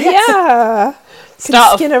 that's... Yeah.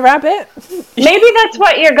 Start Skin a rabbit. Maybe that's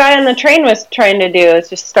what your guy on the train was trying to do, is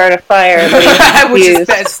just start a fire. Which is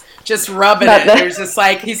best. Just rubbing it. There's just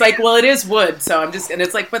like, he's like, well, it is wood, so I'm just, and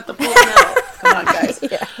it's like, but the pool's metal. Come on, guys.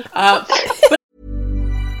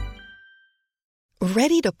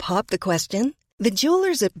 Ready to pop the question? The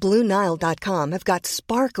jewelers at BlueNile.com have got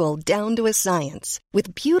sparkle down to a science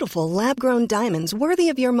with beautiful lab-grown diamonds worthy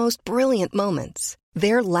of your most brilliant moments.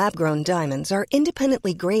 Their lab-grown diamonds are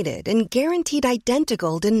independently graded and guaranteed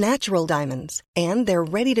identical to natural diamonds, and they're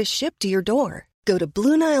ready to ship to your door. Go to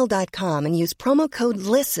BlueNile.com and use promo code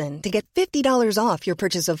LISTEN to get $50 off your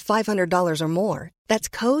purchase of $500 or more. That's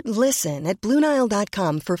code LISTEN at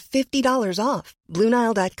BlueNile.com for $50 off.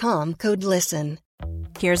 BlueNile.com, code LISTEN.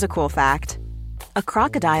 Here's a cool fact. A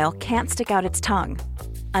crocodile can't stick out its tongue.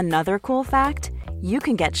 Another cool fact, you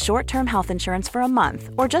can get short-term health insurance for a month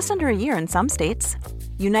or just under a year in some states.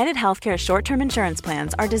 United Healthcare short-term insurance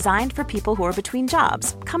plans are designed for people who are between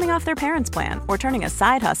jobs, coming off their parents' plan, or turning a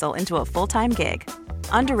side hustle into a full-time gig.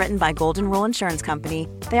 Underwritten by Golden Rule Insurance Company,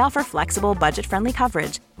 they offer flexible, budget-friendly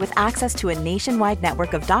coverage with access to a nationwide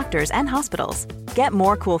network of doctors and hospitals. Get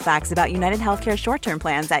more cool facts about United Healthcare short-term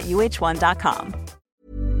plans at uh1.com.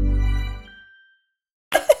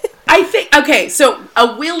 I think, okay, so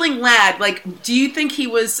a willing lad, like, do you think he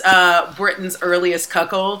was Britain's earliest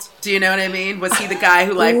cuckold? Do you know what I mean? Was he the guy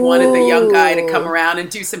who, like, wanted the young guy to come around and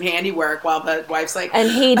do some handiwork while the wife's like... And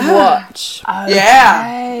he'd watch.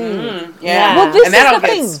 Yeah. Yeah. Well, this and is that all the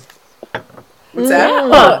gets... thing. What's that?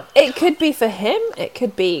 Well, it could be for him. It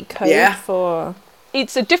could be code for...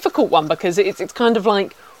 It's a difficult one because it's kind of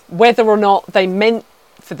like whether or not they meant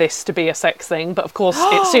for this to be a sex thing, but of course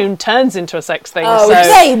it soon turns into a sex thing. Oh, so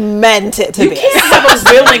they meant it to be. You can't have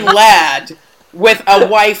a willing lad with a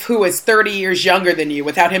wife who is 30 years younger than you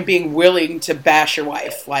without him being willing to bash your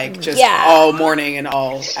wife, like, just all morning and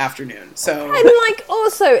all afternoon. So, and like,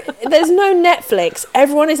 also, there's no Netflix.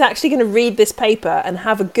 Everyone is actually going to read this paper and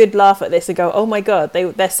have a good laugh at this and go, oh my God,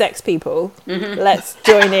 they're sex people. Let's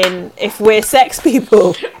join in if we're sex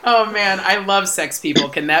people. Oh man, I love sex people.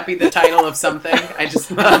 Can that be the title of something? I just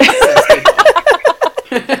love sex people.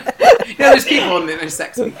 There's people and there's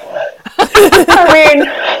sex people. I mean,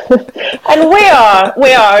 and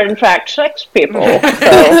we are in fact sex people.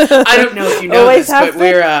 So. I don't know if you know this, but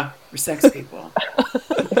we're sex people.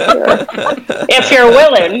 If you're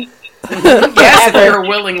willing. Yes, if you're a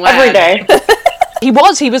willing lad. Every day. He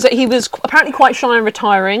was apparently quite shy and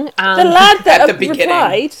retiring. And the lad that at the beginning.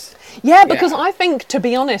 replied. Yeah, because I think, to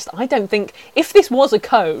be honest, I don't think, if this was a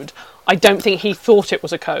code, I don't think he thought it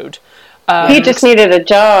was a code. He just needed a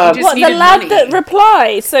job. What, the lad that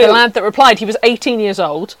replied? So the lad that replied, he was 18 years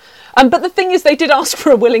old. But the thing is, they did ask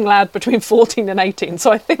for a willing lad between 14 and 18.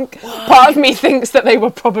 So I think part of me thinks that they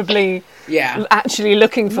were probably actually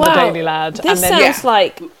looking for the Daily Lad. This sounds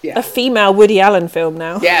like a female Woody Allen film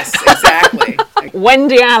now. Yes, exactly.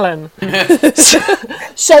 Wendy Allen.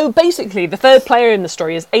 So basically, the third player in the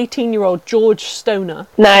story is 18-year-old George Stoner.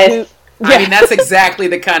 Nice. I mean, that's exactly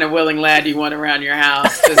the kind of willing lad you want around your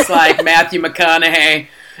house. Just like Matthew McConaughey.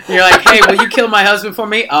 You're like, hey, will you kill my husband for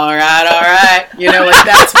me? All right. You know, like,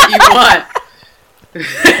 that's what you want.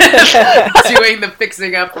 Doing the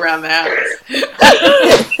fixing up around the house.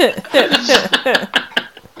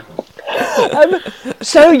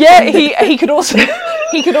 So yeah, he could also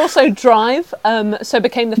drive. So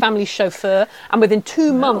became the family's chauffeur, and within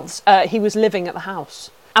 2 months, he was living at the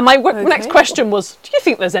house. And my next question was, do you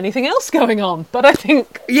think there's anything else going on? But I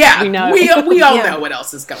think we know. We all know what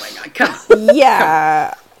else is going on. Come on.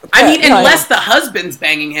 Yeah. I mean, unless the husband's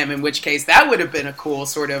banging him, in which case that would have been a cool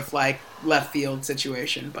sort of like left field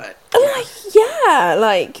situation. But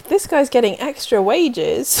like this guy's getting extra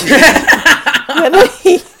wages.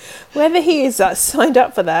 whether he is signed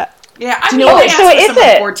up for that. Yeah, I mean, they asked for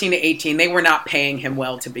someone 14 to 18. They were not paying him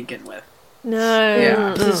well to begin with.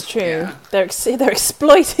 No, this is true. Yeah. They're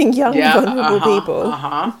exploiting young, vulnerable people.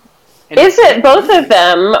 Is it both of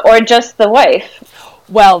them or just the wife?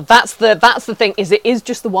 Well, that's the thing. It is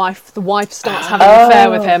just the wife. The wife starts having an affair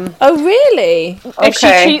with him. Oh, really? If she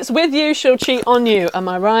cheats with you, she'll cheat on you. Am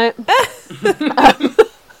I right? I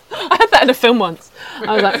had that in a film once.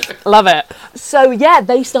 I was like, love it. So yeah,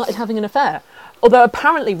 they started having an affair. Although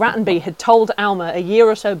apparently Rattenby had told Alma a year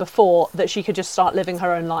or so before that she could just start living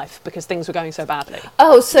her own life because things were going so badly.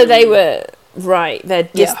 Oh, so they were right. They're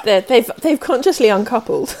just they've consciously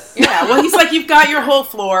uncoupled. Yeah. Well, he's like, you've got your whole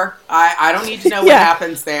floor. I don't need to know what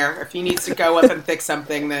happens there. If he needs to go up and fix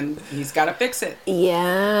something, then he's got to fix it.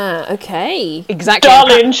 Yeah. Okay. Exactly.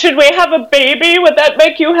 Darling, should we have a baby? Would that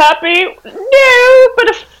make you happy? No, but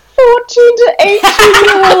a 14 to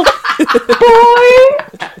 18-year-old boy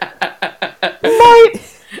might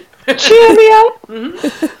cheer me up.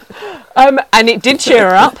 And it did cheer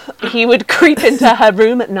her up. He would creep into her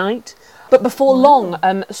room at night. But before long,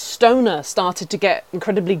 Stoner started to get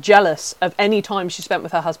incredibly jealous of any time she spent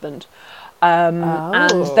with her husband. And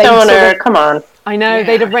they Stoner, come on. I know,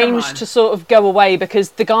 they'd arranged to sort of go away because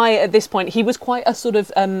the guy at this point, he was quite a sort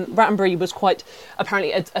of, Rattenbury was quite,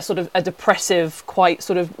 apparently a sort of a depressive, quite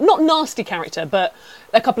sort of, not nasty character, but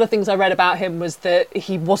a couple of things I read about him was that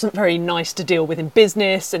he wasn't very nice to deal with in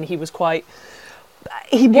business and he was quite...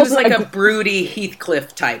 He was like a broody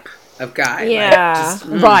Heathcliff type of guy. Yeah.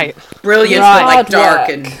 Right. Brilliant, but like dark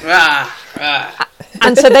and...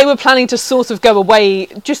 And so they were planning to sort of go away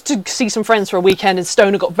just to see some friends for a weekend, and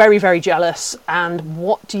Stoner got very, very jealous. And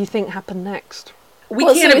what do you think happened next? We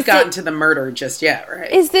can't have gotten to the murder just yet, right?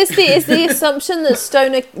 Is the assumption that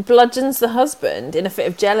Stoner bludgeons the husband in a fit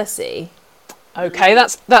of jealousy? Okay,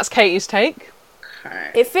 that's Katie's take.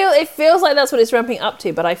 Okay. It feels like that's what it's ramping up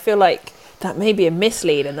to, but I feel like that may be a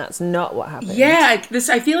mislead, and that's not what happened. Yeah,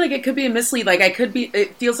 I feel like it could be a mislead. Like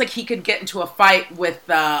it feels like he could get into a fight with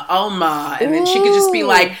Alma, and then she could just be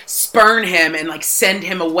like spurn him and like send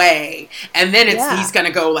him away, and then he's gonna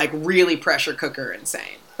go like really pressure cooker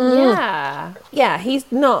insane. Yeah,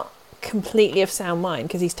 he's not completely of sound mind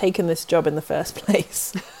because he's taken this job in the first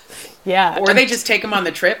place. Yeah, or they just take him on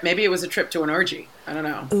the trip. Maybe it was a trip to an orgy. I don't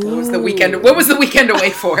know. What was the weekend away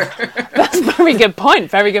for? That's a very good point.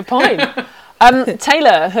 Very good point.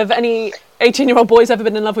 Taylor, have any 18-year-old boys ever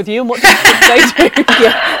been in love with you? And what did they do?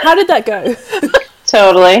 How did that go?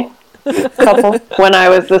 Totally. A couple. When I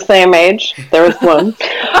was the same age, there was one.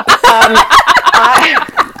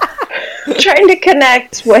 Trying to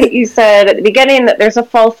connect what you said at the beginning, that there's a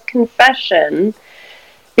false confession.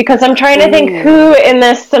 Because I'm trying to think who in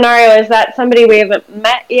this scenario, is that somebody we haven't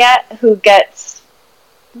met yet who gets,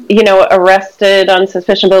 arrested on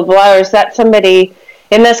suspicion, blah, blah, blah, or is that somebody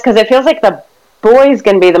in this? Because it feels like the boy's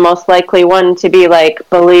going to be the most likely one to be,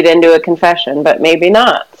 bullied into a confession, but maybe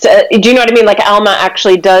not. So, do you know what I mean? Like, Alma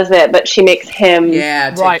actually does it, but she makes him...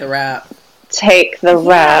 take the rap. Take the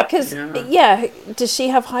rap. Because, does she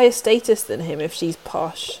have higher status than him if she's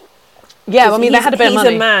posh? Yeah, they had a bit of money.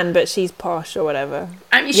 He's a man, but she's posh or whatever.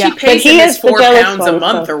 I mean, she pays him his £4 a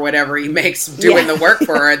month or whatever he makes doing the work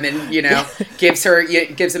for her, and then gives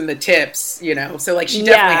him the tips. So she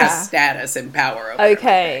definitely has status and power. Over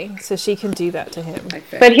everything. So she can do that to him.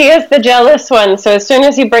 But he is the jealous one. So as soon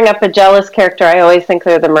as you bring up a jealous character, I always think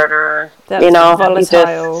they're the murderer. That's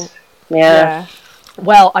volatile. Yeah.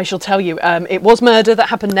 Well, I shall tell you, it was murder that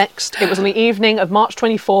happened next. It was on the evening of March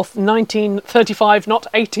 24th, 1935, not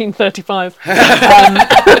 1835.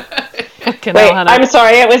 Wait, I'm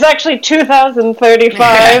sorry, it was actually 2035.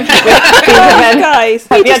 Guys,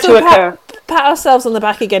 have yet to occur. Pat ourselves on the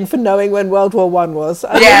back again for knowing when World War I was.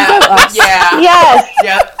 Yes.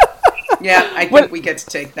 Yeah, I think we get to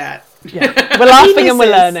take that. Yeah. We're laughing and we're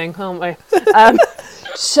learning, aren't we?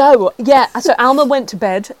 So Alma went to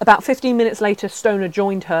bed. About 15 minutes later, Stoner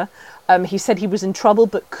joined her. He said he was in trouble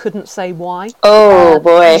but couldn't say why. Oh,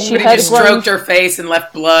 boy. He just stroked her face and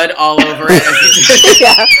left blood all over it.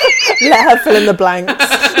 Let her fill in the blanks.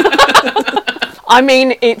 I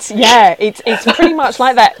mean, it's pretty much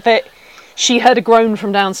like that she heard a groan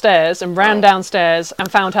from downstairs and ran downstairs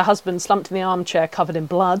and found her husband slumped in the armchair covered in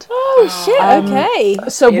blood. Oh, shit, okay.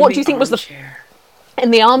 So what do you think was in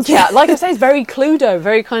the armchair? Like I say, it's very Cluedo,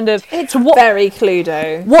 very kind of... It's very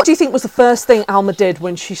Cluedo. What do you think was the first thing Alma did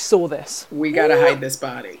when she saw this? We gotta hide this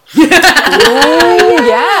body. Yeah.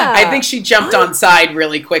 I think she jumped on side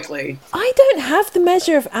really quickly. I don't have the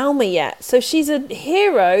measure of Alma yet. So she's a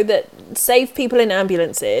hero that saved people in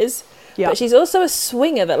ambulances. Yep. But she's also a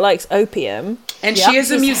swinger that likes opium. And she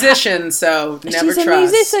is a musician, so never trust. She's a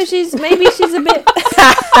musician, so she's a bit...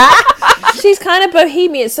 she's kind of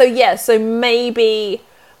bohemian. So maybe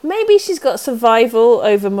she's got survival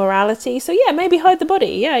over morality. So maybe hide the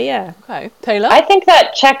body. Yeah. Okay. Taylor? I think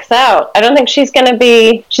that checks out. I don't think she's not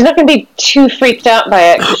going to be too freaked out by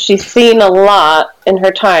it because she's seen a lot in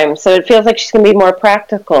her time. So it feels like she's going to be more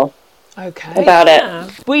practical. Okay. About it.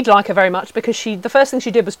 We'd like her very much because the first thing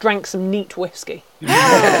she did was drank some neat whiskey. Wow.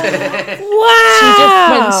 She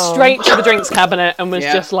just went straight to the drinks cabinet and was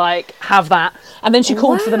just like, have that. And then she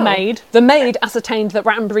called for the maid. The maid ascertained that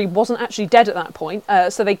Rattenbury wasn't actually dead at that point,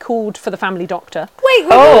 so they called for the family doctor. Wait,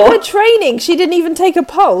 with her training, she didn't even take a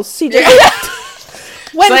pulse. She just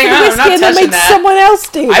went for the whiskey and then made someone else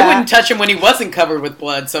do that. I wouldn't touch him when he wasn't covered with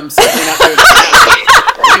blood, so I'm certainly not doing that.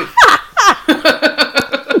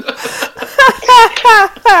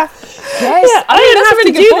 Yes, I don't have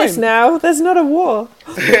to do this now. There's not a war.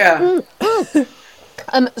 Yeah.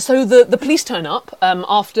 So the police turn up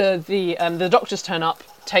after the doctors turn up,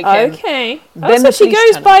 take him. Okay. Then so she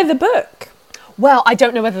goes by the book. Well, I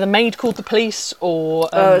don't know whether the maid called the police or...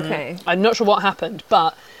 okay. I'm not sure what happened,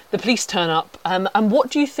 but the police turn up. And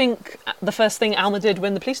what do you think the first thing Alma did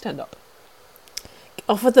when the police turned up?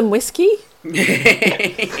 Offered them whiskey?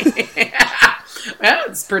 Well,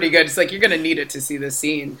 it's pretty good. It's like, you're going to need it to see this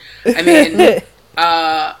scene. I mean,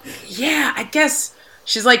 I guess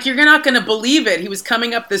she's like, you're not going to believe it. He was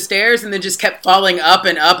coming up the stairs and then just kept falling up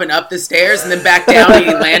and up and up the stairs and then back down and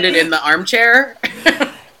he landed in the armchair.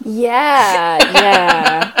 Yeah.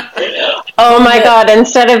 Oh my God,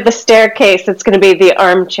 instead of the staircase, it's going to be the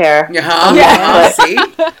armchair. See?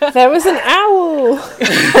 There was an owl.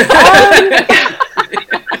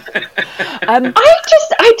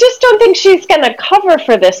 I just don't think she's gonna cover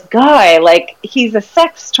for this guy. Like, he's a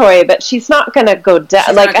sex toy, but she's not gonna go down.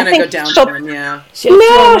 She's like, not I think go down she's gonna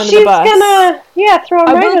throw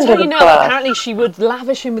him right under the bus. Apparently she would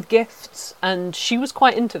lavish him with gifts, and she was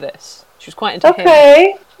quite into this. She was quite into him.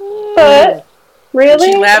 Okay, but really,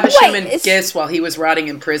 did she lavish him in gifts while he was rotting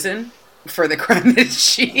in prison for the crime that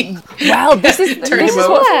she? Well, this is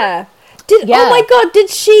what. Oh my God, did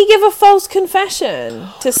she give a false confession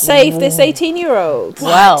to save this 18-year-old?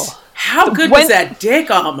 Well, how good was that dick,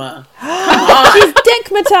 Alma? Come on. She's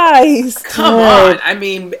dickmatized. Come on. I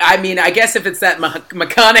mean, I guess if it's that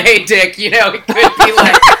McConaughey dick, it could be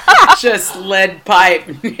like just lead pipe.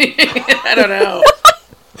 I don't know.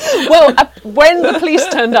 Well, when the police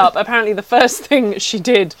turned up, apparently the first thing she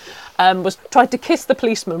did was tried to kiss the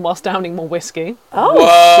policeman whilst downing more whiskey.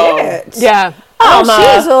 Oh, shit. Yeah. Oh,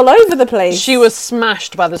 she's all over the place. She was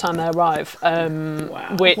smashed by the time they arrive,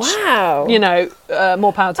 which, you know,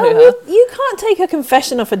 more power to her. You can't take a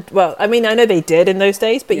confession off a... Well, I mean, I know they did in those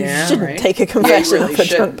days, but you shouldn't take a confession off a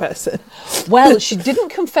drunk person. Well, she didn't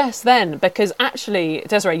confess then because actually,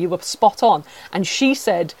 Desiree, you were spot on. And she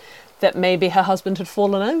said that maybe her husband had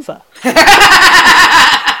fallen over.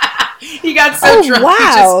 He got so drunk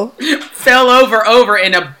he just fell over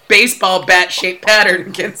in a baseball bat shaped pattern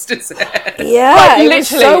against his head. Yeah, like,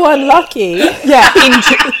 literally so unlucky. Yeah,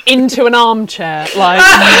 into an armchair, like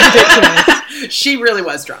ridiculous. She really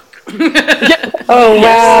was drunk. Oh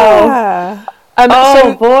wow.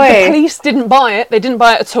 So boy. The police didn't buy it. They didn't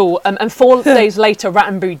buy it at all. And 4 days later,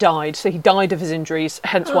 Rattenbury died. So he died of his injuries,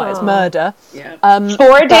 hence why it's murder. Yeah.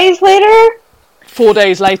 4 days later? 4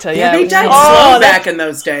 days later, yeah. They died slow back in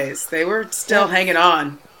those days. They were still hanging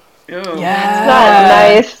on. Ooh. Yeah. Not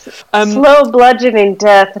nice. Slow bludgeoning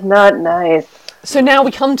death, not nice. So now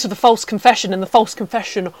we come to the false confession, and the false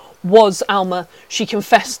confession was Alma. She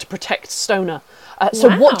confessed to protect Stoner. So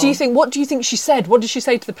what do you think? What do you think she said? What did she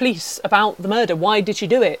say to the police about the murder? Why did she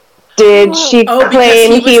do it? Did she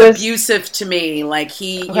claim he was abusive to me? Like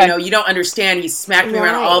you know, you don't understand. He smacked me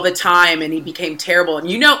around all the time, and he became terrible. And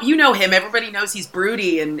you know him. Everybody knows he's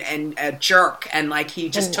broody and a jerk, and like he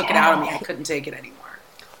just took it out on me. I couldn't take it anymore.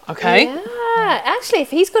 Okay. Yeah, actually,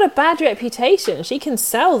 if he's got a bad reputation, she can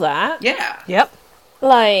sell that. Yeah. Yep.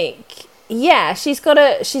 Like, yeah, she's got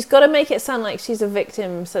to make it sound like she's a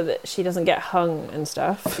victim so that she doesn't get hung and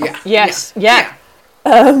stuff. Yeah. Yes. Yeah.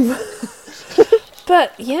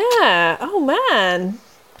 But yeah, oh man,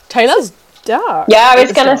 Taylor's dark. Yeah, I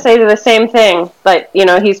was gonna say the same thing. But you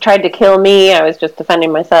know, he's tried to kill me. I was just defending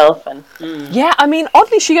myself, and yeah. I mean,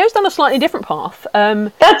 oddly, she goes down a slightly different path.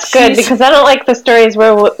 That's good because I don't like the stories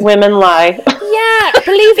where women lie. Yeah,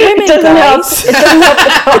 believe women. It doesn't help. It doesn't help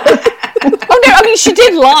the cause. Oh no, I mean, she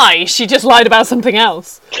did lie. She just lied about something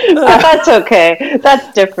else. That's okay.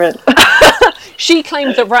 That's different. She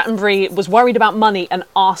claimed that Rattenbury was worried about money and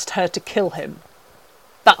asked her to kill him.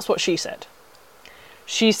 That's what she said.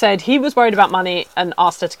 She said he was worried about money and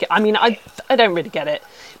asked her to kill. I mean, I don't really get it.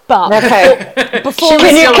 But before she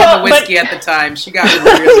was still on the whiskey at the time. She got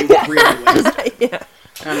really wasted. Yeah.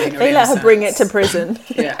 I mean, they let her bring it to prison.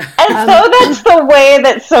 Yeah. And so that's the way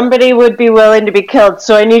that somebody would be willing to be killed.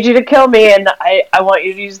 So I need you to kill me, and I want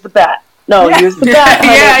you to use the bat. No, use the bat. But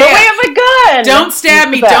we have a gun. Don't stab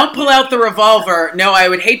me. Don't pull out the revolver. No, I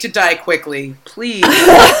would hate to die quickly. Please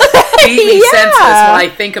beat me senseless while I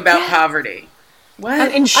think about poverty. What?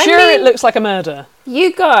 And ensure it looks like a murder.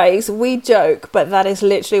 You guys, we joke, but that is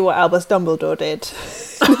literally what Albus Dumbledore did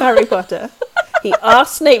in Harry Potter. He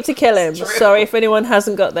asked Snape to kill him. Sorry if anyone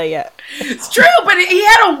hasn't got there yet. It's true, but he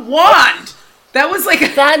had a wand. That was like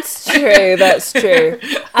That's true. That's true.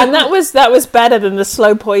 And that was better than the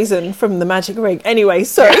slow poison from the Magic Ring. Anyway,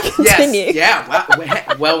 sorry. Continue. Yes.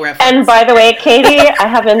 Yeah. Well referenced. And by the way, Katie, I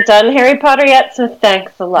haven't done Harry Potter yet, so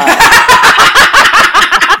thanks a lot.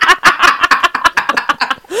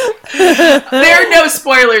 There are no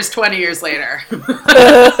spoilers 20 years later.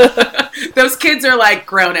 Those kids are like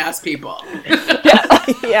grown-ass people.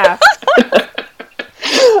 Yeah.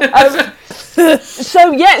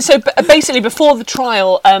 So basically before the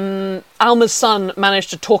trial, Alma's son managed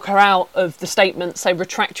to talk her out of the statement, say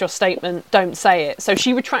retract your statement, don't say it. So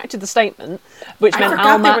she retracted the statement, which meant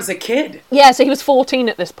Alma... there was a kid. Yeah, so he was 14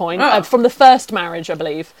 at this point, from the first marriage, I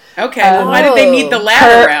believe. Okay, well, why did they need the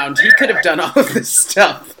lad around? He could have done all of this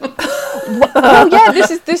stuff. Well, yeah,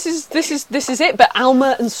 this is it. But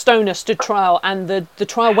Alma and Stoner stood trial, and the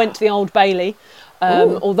trial went to the Old Bailey.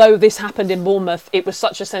 Although this happened in Bournemouth, it was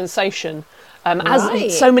such a sensation.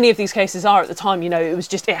 As so many of these cases are at the time, you know,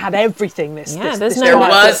 it had everything. There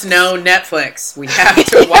was no Netflix. We have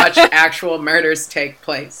to watch actual murders take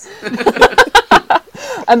place.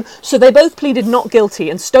 So they both pleaded not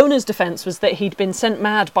guilty, and Stoner's defence was that he'd been sent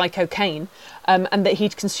mad by cocaine, and that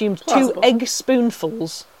he'd consumed 2 egg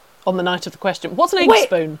spoonfuls on the night of the question. What's an egg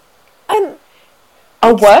spoon?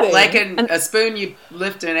 A what? Like a spoon you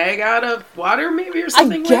lift an egg out of water, maybe, or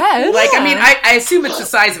something? I guess. Like, I mean, I assume it's the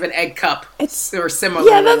size of an egg cup. Or similar.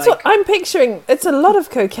 Yeah, that's what I'm picturing. It's a lot of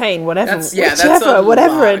cocaine, whatever. That's a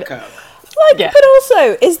whatever. lot of coke. But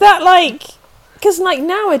also, is that like... Because, like,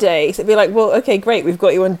 nowadays, it'd be like, well, okay, great, we've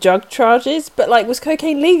got you on drug charges, but, like, was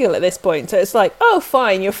cocaine legal at this point? So it's like, oh,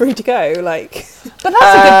 fine, you're free to go, like... But that's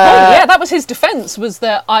a good point. Yeah, that was his defence, was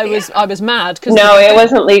that I was mad. Cause no, it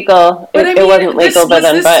wasn't legal. But it wasn't legal was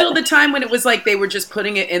then. This But still the time when it was like they were just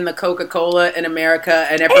putting it in the Coca-Cola in America,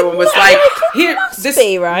 and everyone was like, "Here, this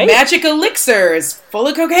right? magic elixir is full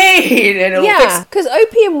of cocaine." And it'll Yeah, because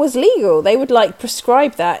opium was legal. They would, like,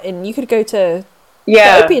 prescribe that, and you could go to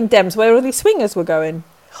the opium dens where all these swingers were going.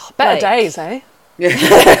 Better days, eh?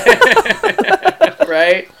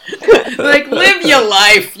 Right? Like, live your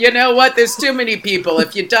life. You know what? There's too many people.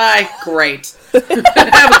 If you die, great. Have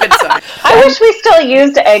a good time. I wish we still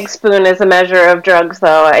used egg spoon as a measure of drugs,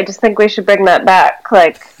 though. I just think we should bring that back.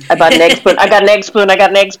 Like, I bought an egg spoon. I got an egg spoon. I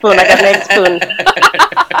got an egg spoon. I got an egg spoon.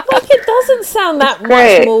 Like, it doesn't sound that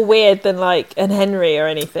much more weird than, like, an Henry or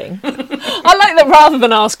anything. I like that rather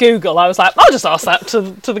than ask Google, I was like, I'll just ask that to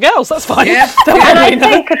the girls, that's fine. Yeah. And I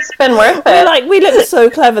think it's been worth it. We looked so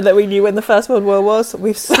clever that we knew when the First World War was.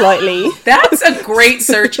 We've slightly... That's a great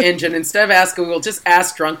search engine. Instead of ask Google, just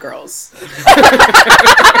ask drunk girls.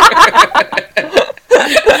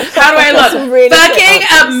 How do I look? Really fucking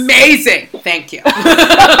amazing. Thank you.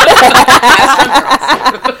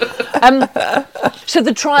 So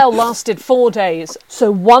the trial lasted 4 days.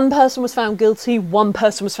 So one person was found guilty, one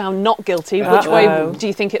person was found not guilty. Which way do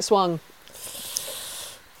you think it swung?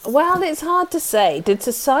 Well, it's hard to say. Did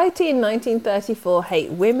society in 1934 hate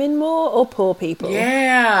women more or poor people?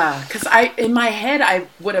 Yeah, because in my head, I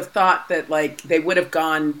would have thought that, like, they would have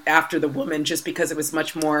gone after the woman just because it was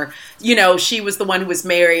much more, you know, she was the one who was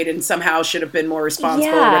married and somehow should have been more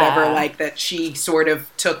responsible or whatever, like that she sort of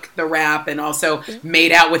took the rap and also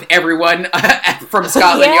made out with everyone from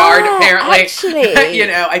Scotland Yard, apparently. Actually. You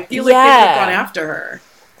know, I feel like they would have gone after her.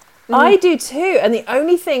 I do too, and the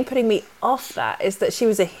only thing putting me off that is that she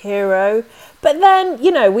was a hero. But then,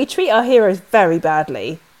 you know, we treat our heroes very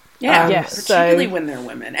badly. Yeah, particularly when they're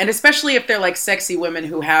women. And especially if they're like sexy women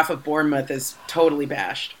who half of Bournemouth is totally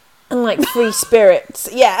bashed. And like free spirits,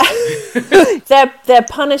 yeah. They're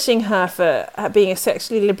punishing her for being a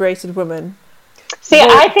sexually liberated woman. See,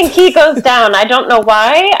 I think he goes down. I don't know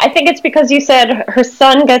why. I think it's because you said her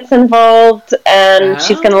son gets involved and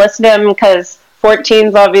she's going to listen to him because 14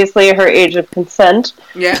 is obviously her age of consent.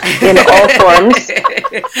 Yeah. In all forms.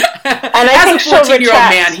 And I think she'll 14-year-old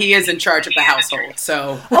man, he is in charge of the household,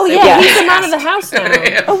 so... Oh, yeah, he's the man of the house now.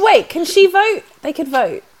 Oh, wait, can she vote? They could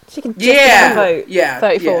vote. She could just vote. Yeah.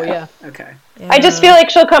 34, yeah. Okay. Yeah. I just feel like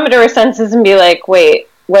she'll come to her senses and be like, wait,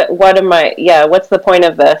 what am I... Yeah, what's the point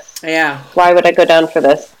of this? Yeah. Why would I go down for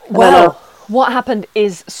this? Well, what happened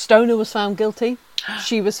is Stoner was found guilty.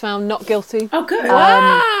 She was found not guilty. Oh, good.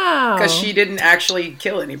 Wow. Because she didn't actually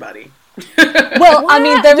kill anybody. Well, I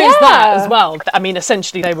mean, there is that as well. I mean,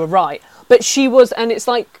 essentially, they were right. But she was, and it's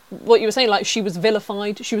like what you were saying, like she was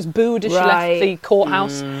vilified. She was booed as she left the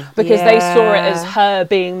courthouse because they saw it as her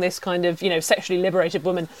being this kind of, you know, sexually liberated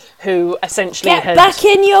woman who essentially Get back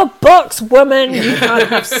in your box, woman. You can't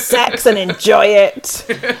have sex and enjoy it.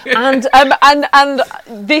 And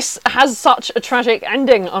this has such a tragic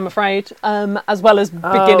ending, I'm afraid, as well as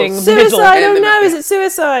beginning, suicide. middle. Oh no, is it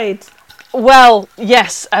suicide? Well,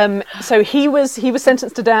 yes. So he was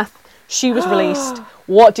sentenced to death. She was released.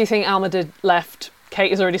 What do you think Alma did left? Kate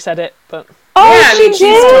has already said it, but... I mean,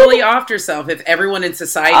 she's totally offed herself if everyone in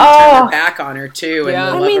society turned their back on her, too. And the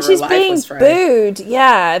love of her life was being booed.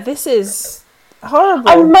 Yeah, this is horrible.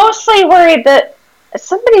 I'm mostly worried that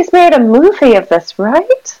somebody's made a movie of this,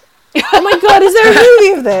 right? Oh my god, is there a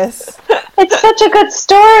movie of this? It's such a good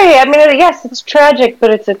story. I mean, yes, it's tragic,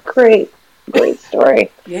 but it's a great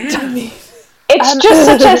story. Yeah. It's just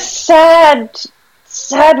such a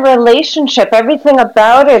sad relationship. Everything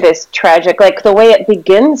about it is tragic. Like the way it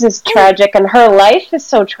begins is tragic, and her life is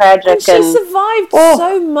so tragic. And she survived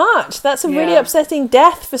so much. That's a really upsetting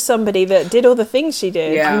death for somebody that did all the things she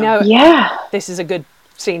did. Yeah. You know, this is a good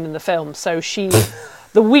scene in the film. So she,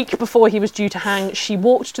 the week before he was due to hang, she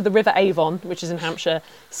walked to the River Avon, which is in Hampshire,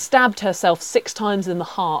 stabbed herself 6 times in the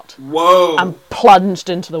heart. Whoa. And plunged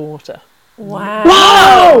into the water. Wow.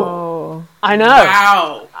 Whoa! I know.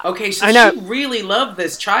 Wow. Okay, so she really loved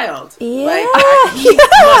this child. Yeah. Like, he must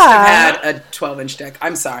have had a 12-inch dick.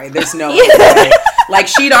 I'm sorry. There's no way. Like,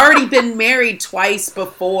 she'd already been married twice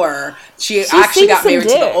before. She actually got married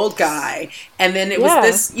to the old guy. And then it was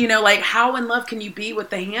this, you know, like, how in love can you be with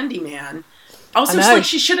the handyman? Also, it's like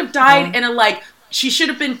she should have died in a, like, she should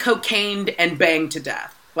have been cocained and banged to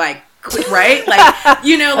death. Like, right? Like,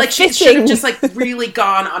 you know, like she should have just like really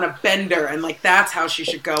gone on a bender, and like that's how she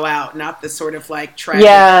should go out, not this sort of like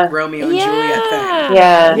tragic Romeo and Juliet thing.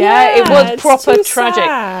 Yeah, it was proper too tragic.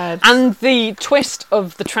 sad. And the twist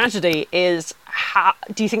of the tragedy is,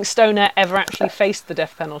 do you think Stoner ever actually faced the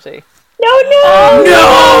death penalty?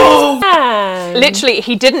 No! Literally,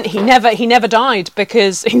 he didn't. He never died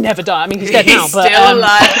because he never died. I mean, he's dead now, He's but still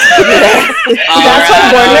alive. That's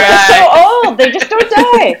why Bournemouth is so old. They just don't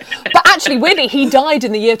die. But actually, weirdly, he died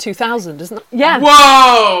in the year 2000, isn't it? Yeah.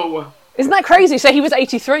 Whoa! Isn't that crazy? So he was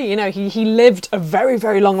 83. You know, he lived a very,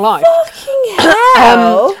 very long life. Fucking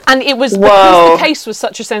hell. And it was because the case was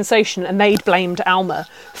such a sensation, and they'd blamed Alma.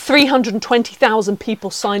 320,000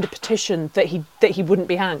 people signed a petition that he wouldn't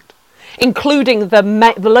be hanged, including the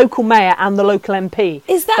local mayor and the local MP.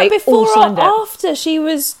 Is that They before all or signed it. after she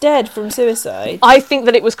was dead from suicide? I think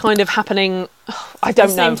that it was kind of happening. I don't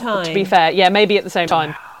know. same time? To be fair, yeah, maybe at the same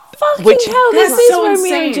time. Fucking Which- hell, this That's is so Romeo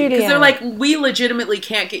insane. and Juliet. Because they're like, we legitimately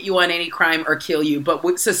can't get you on any crime or kill you,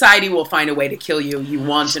 but society will find a way to kill you. You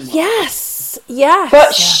want and want. yes.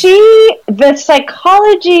 But the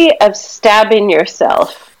psychology of stabbing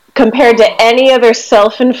yourself compared to any other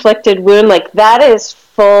self-inflicted wound, like that is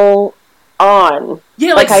full on.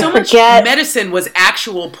 Yeah, like so much forget- medicine was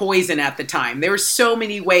actual poison at the time. There were so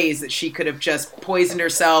many ways that she could have just poisoned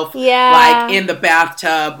herself. Yeah. Like in the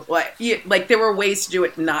bathtub. Like there were ways to do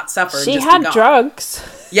it and not suffer. She just had be gone. drugs.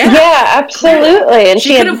 Yeah. Yeah, absolutely. And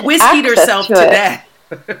She could have whiskeyed herself to death.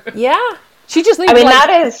 Yeah. She just needed,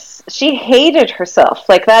 I mean, she hated herself.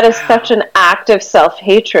 Like, that is such an act of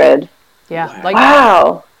self-hatred. Yeah. Like,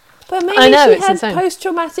 Wow. But maybe I know, she it's had insane.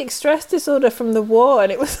 post-traumatic stress disorder from the war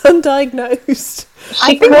and it was undiagnosed.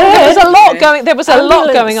 She there was could. a lot going. There was a lot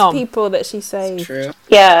Ambulance going on. people that she saved. True.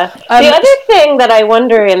 Yeah. The other thing that I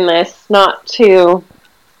wonder in this, not to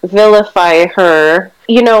vilify her,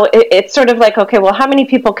 you know, it's sort of like, okay, well, how many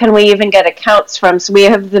people can we even get accounts from? So we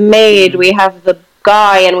have the maid, we have the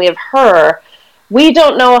guy, and we have her. We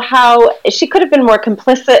don't know how she could have been more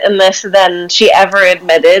complicit in this than she ever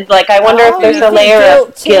admitted. Like, I wonder if there's you a think layer guilt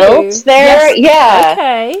of too? guilt there. Yes. Yeah.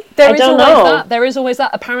 Okay. There I is don't always know. that. There is always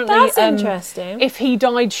that. Apparently, That's interesting. If he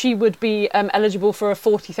died, she would be eligible for a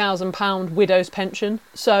 £40,000 widow's pension.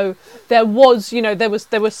 So there was, you know, there was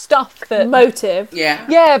stuff that Motive. Yeah.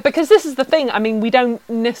 Yeah, because this is the thing. I mean, we don't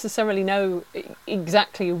necessarily know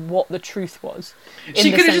exactly what the truth was.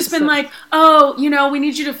 She could have just been like, oh, you know, we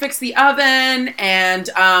need you to fix the oven and,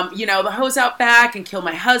 you know, the hose out back and kill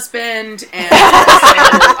my husband. And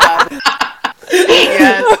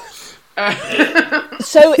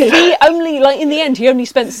So he only, like, in the end, he only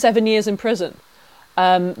spent 7 years in prison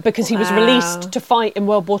because he was released to fight in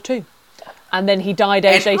World War II. And then he died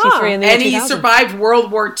aged 83 in the year And he 2000. survived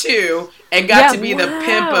World War II and got to be the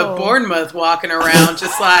pimp of Bournemouth walking around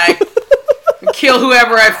just like, kill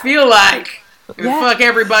whoever I feel like and fuck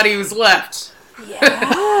everybody who's left.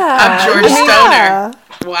 I'm George Stoner.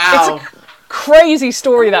 Wow. It's a crazy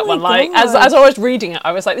story, that one. my Like, as God. I was reading it,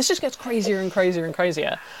 I was like, this just gets crazier and crazier and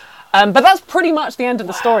crazier. But that's pretty much the end of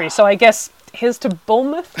the story. So I guess here's to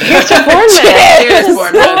Bournemouth. Here's to Bournemouth. Cheers,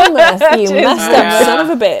 Bournemouth. Bournemouth, you messed up son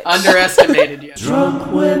of a bitch. Underestimated you.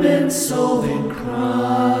 Drunk women solving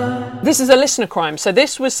crime. This is a listener crime. So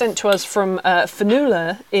this was sent to us from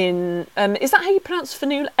Fanula in... is that how you pronounce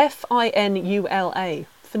Fanula? F-I-N-U-L-A.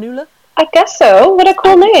 Fanula? I guess so. What a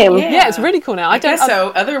cool name. Yeah, it's really cool now. I guess so.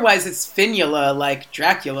 Otherwise, it's Finula, like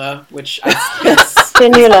Dracula, which I guess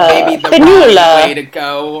Finula. maybe the Finula. right way to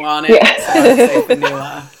go on it. Yeah. So I'd say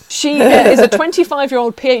Finula. She is a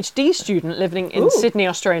 25-year-old PhD student living in Sydney,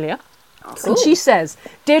 Australia. And she says,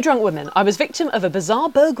 "Dear drunk women, I was victim of a bizarre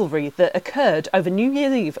burglary that occurred over New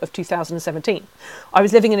Year's Eve of 2017. I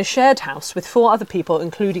was living in a shared house with 4 other people,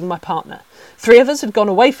 including my partner. 3 of us had gone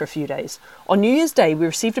away for a few days. On New Year's Day, we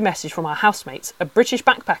received a message from our housemates, a British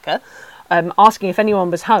backpacker, asking if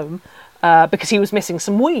anyone was home because he was missing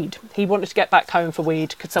some weed. He wanted to get back home for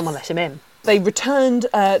weed. Could someone let him in? They returned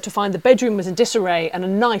to find the bedroom was in disarray and a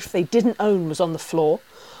knife they didn't own was on the floor.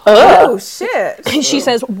 Oh, shit. She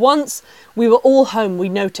says, once we were all home, we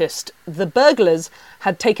noticed the burglars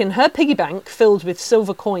had taken her piggy bank filled with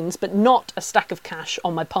silver coins, but not a stack of cash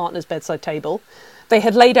on my partner's bedside table. They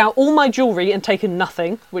had laid out all my jewellery and taken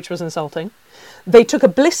nothing, which was insulting. They took a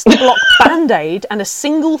blister block Band-Aid and a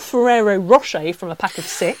single Ferrero Rocher from a pack of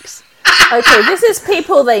 6. Okay, this is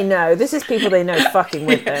people they know. This is people they know fucking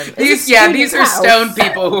with them. These are stone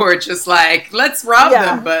people who are just like, let's rob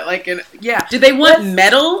them, but like, Did they want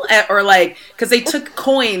metal or like, because they took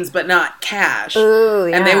coins but not cash,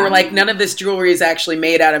 and they were like, none of this jewelry is actually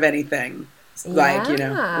made out of anything. Like, you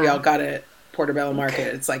know, we all got it Portobello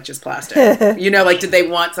Market. It's like just plastic. You know, like did they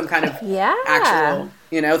want some kind of actual?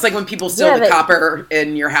 You know, it's like when people steal the copper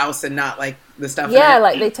in your house and not like the stuff. Yeah, in it.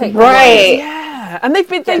 like they take Yeah, and they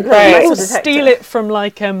steal it from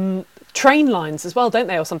like train lines as well, don't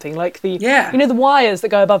they, or something like the you know the wires that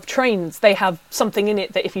go above trains. They have something in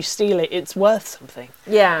it that if you steal it, it's worth something.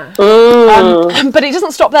 Yeah. But it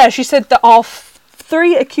doesn't stop there. She said that our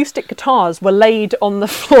 3 acoustic guitars were laid on the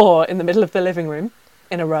floor in the middle of the living room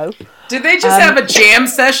in a row. Did they just have a jam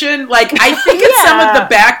session? Like, I think it's some of the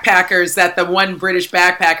backpackers that the one British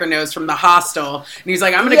backpacker knows from the hostel. And he's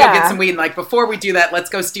like, I'm going to go get some weed. And like, before we do that, let's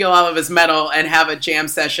go steal all of his metal and have a jam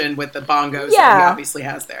session with the bongos that he obviously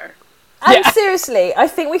has there. And seriously, I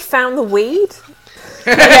think we found the weed.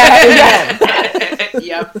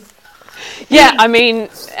 Yep. Yeah, I mean,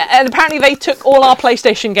 and apparently they took all our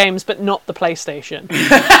PlayStation games, but not the PlayStation.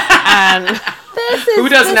 And who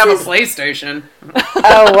doesn't have a PlayStation?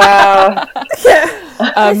 Oh, wow.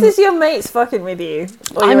 This is your mates fucking with you.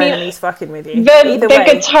 Or your enemies fucking with you. The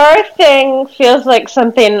guitar thing feels like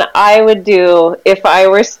something I would do if I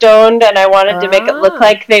were stoned and I wanted to make it look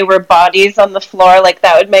like they were bodies on the floor. Like,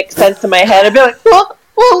 that would make sense in my head. I'd be like, well,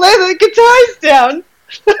 lay the guitars down.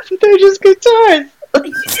 They're just guitars.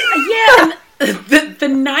 Yeah, and the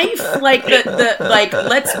knife, like the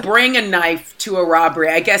let's bring a knife to a robbery,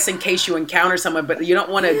 I guess, in case you encounter someone, but you don't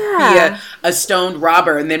want to be a stoned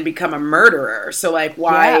robber and then become a murderer. So like,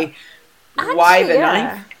 why the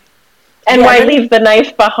knife? And why leave the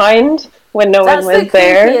knife behind when no one was there? That's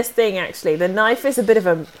the creepiest thing, actually. The knife is a bit of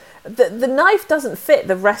a... The knife doesn't fit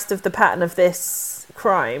the rest of the pattern of this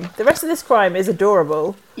crime. The rest of this crime is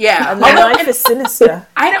adorable. Yeah. And the knife is sinister.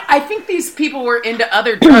 I think these people were into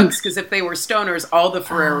other drugs, because if they were stoners, all the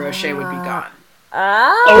Ferrero Rocher would be gone.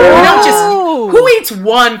 Who eats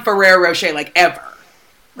one Ferrero Rocher, like, ever?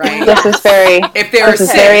 Right? This is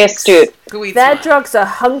very astute. Their drugs are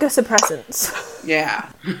hunger suppressants. Yeah.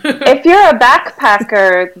 If you're a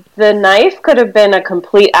backpacker, the knife could have been a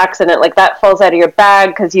complete accident. Like, that falls out of your bag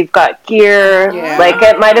because you've got gear. Yeah. Like,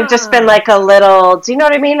 it might have just been like a little... Do you know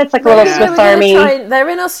what I mean? It's like a little Swiss Army. They're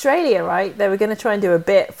in Australia, right? They were going to try and do a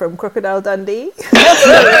bit from Crocodile Dundee.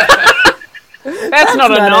 That's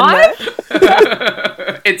not a knife.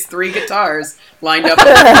 It's 3 guitars lined up.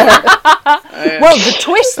 Well, the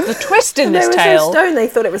twist in this tale. They were so stoned they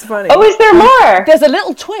thought it was funny. Oh, is there more? There's a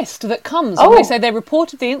little twist that comes when they say they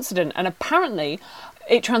reported the incident, and apparently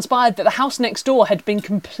it transpired that the house next door had been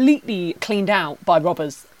completely cleaned out by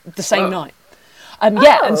robbers the same night.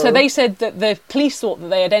 And so they said that the police thought that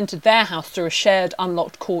they had entered their house through a shared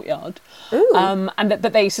unlocked courtyard, and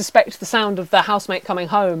that they suspect the sound of their housemate coming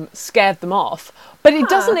home scared them off. But it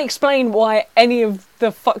doesn't explain why any of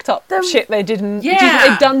the fucked up shit they didn't. Yeah.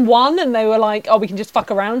 They'd done one, and they were like, "Oh, we can just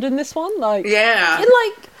fuck around in this one." Like, yeah,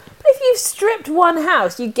 if you've stripped one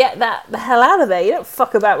house, you get the hell out of there. You don't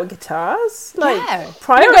fuck about with guitars. Priorities.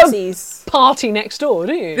 You don't go party next door,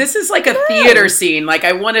 do you? This is like a theater scene. Like,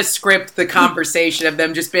 I want to script the conversation of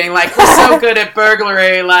them just being like, we're so good at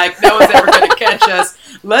burglary, like, no one's ever going to catch us.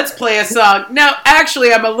 Let's play a song. No,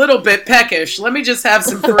 actually, I'm a little bit peckish. Let me just have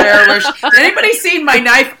some Ferrero Rocher. Anybody seen my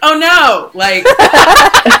knife? Oh, no. Like...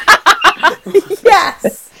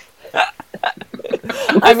 Yes.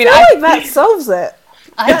 I mean, feel like that solves it.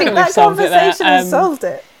 I think we've solved it there. That conversation has solved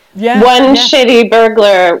it. Yeah. One shitty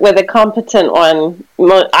burglar with a competent one.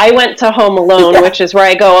 I went to Home Alone, which is where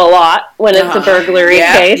I go a lot when it's a burglary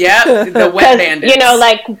case. Yeah, the wet bandits. You know,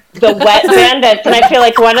 like the wet bandits. And I feel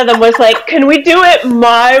like one of them was like, can we do it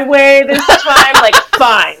my way this time? Like,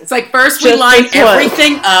 fine. It's like, first we line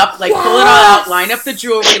everything up, like pull it all out, line up the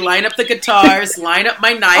jewelry, line up the guitars, line up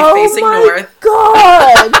my knife facing north.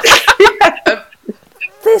 God!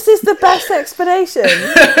 This is the best explanation.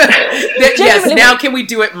 Yes, now can we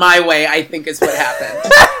do it my way, I think is what happened.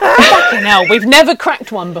 Fucking hell, we've never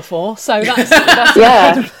cracked one before, so that's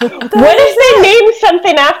yeah. What if they name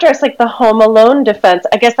something after us, like the Home Alone defense?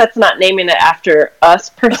 I guess that's not naming it after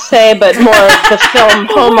us per se, but more the film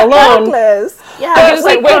Home Alone. Yeah, it's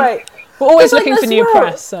like we're always looking for new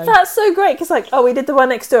press. So. That's so great, because we did the one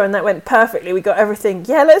next door and that went perfectly. We got everything.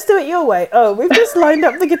 Yeah, let's do it your way. Oh, we've just lined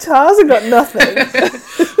up the guitars and got nothing.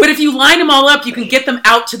 But if you line them all up, you can get them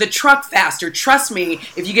out to the truck faster. Trust me,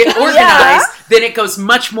 if you get organized, then it goes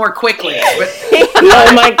much more quickly.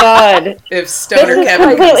 Oh my God. If Stoner this Kevin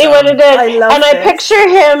is completely what it is. I picture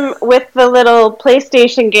him with the little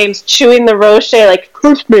PlayStation games chewing the Rocher like,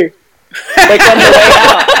 push me. Like on the way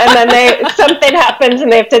out, and then something happens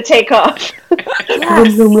and they have to take off.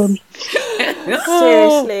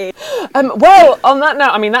 Seriously. Well, on that note,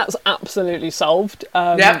 I mean, that's absolutely solved.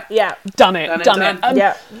 Yeah. Done it. Done.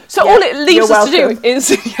 So all it leaves us to do is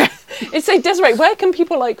It's say, Desiree, where can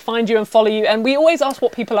people like find you and follow you? And we always ask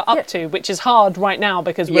what people are up to, which is hard right now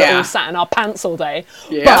because we're all sat in our pants all day.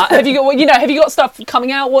 Yeah. But have you got stuff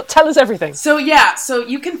coming out? Tell us everything. So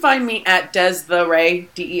you can find me at Destherey,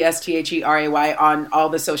 DESTHERAY, on all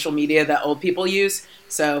the social media that old people use.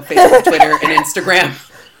 So Facebook, Twitter, and Instagram.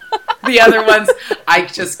 The other ones I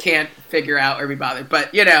just can't figure out or be bothered,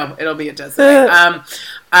 but it'll be a Desiree.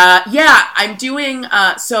 I'm doing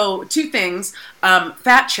so 2 things.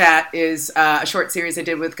 Fat Chat is a short series I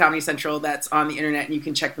did with Comedy Central that's on the internet, and you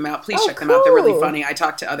can check them out. Please check them out. They're really funny. I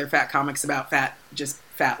talk to other fat comics about fat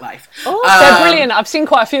life. They're brilliant. I've seen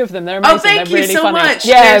quite a few of them. They're amazing. Thank they're you really so funny. much.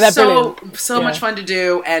 Yeah, they're brilliant. So much fun to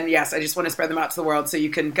do. And yes, I just want to spread them out to the world. So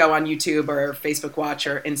you can go on YouTube or Facebook Watch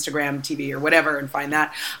or Instagram TV or whatever and find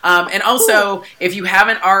that. And also, if you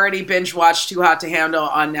haven't already binge watched Too Hot to Handle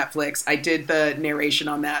on Netflix, I did the narration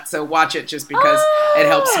on that. So watch it just because it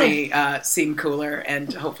helps me seem cooler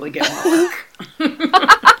and hopefully get more work.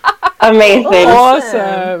 Amazing.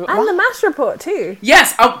 Awesome. And the MASH report too.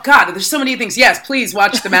 Yes. Oh God, there's so many things. Yes, please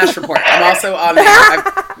watch the MASH report. I'm also on there.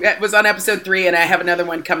 I was on episode 3 and I have another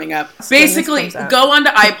one coming up. Basically, go onto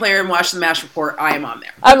iPlayer and watch the MASH report. I am on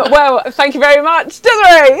there. Well, thank you very much,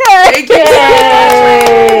 Desiree. Thank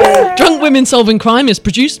you. Drunk Women Solving Crime is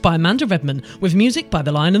produced by Amanda Redman with music by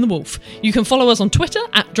The Lion and the Wolf. You can follow us on Twitter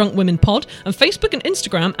at Drunk Women Pod and Facebook and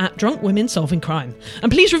Instagram at Drunk Women Solving Crime.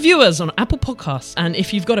 And please review us on Apple Podcasts. And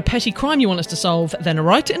if you've got a petty crime you want us to solve, then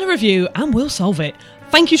write it in a review and we'll solve it.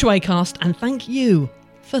 Thank you to Acast and thank you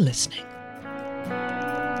for listening.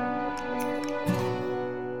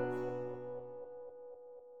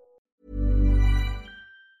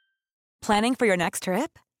 Planning for your next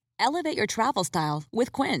trip? Elevate your travel style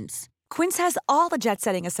with Quince. Quince has all the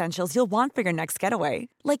jet-setting essentials you'll want for your next getaway,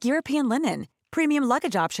 like European linen, premium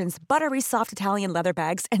luggage options, buttery soft Italian leather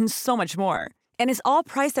bags, and so much more. And is all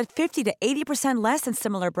priced at 50 to 80% less than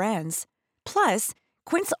similar brands. Plus,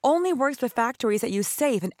 Quince only works with factories that use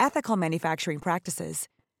safe and ethical manufacturing practices.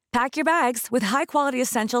 Pack your bags with high-quality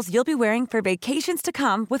essentials you'll be wearing for vacations to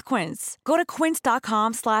come with Quince. Go to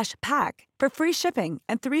quince.com/pack for free shipping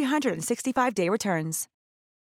and 365-day returns.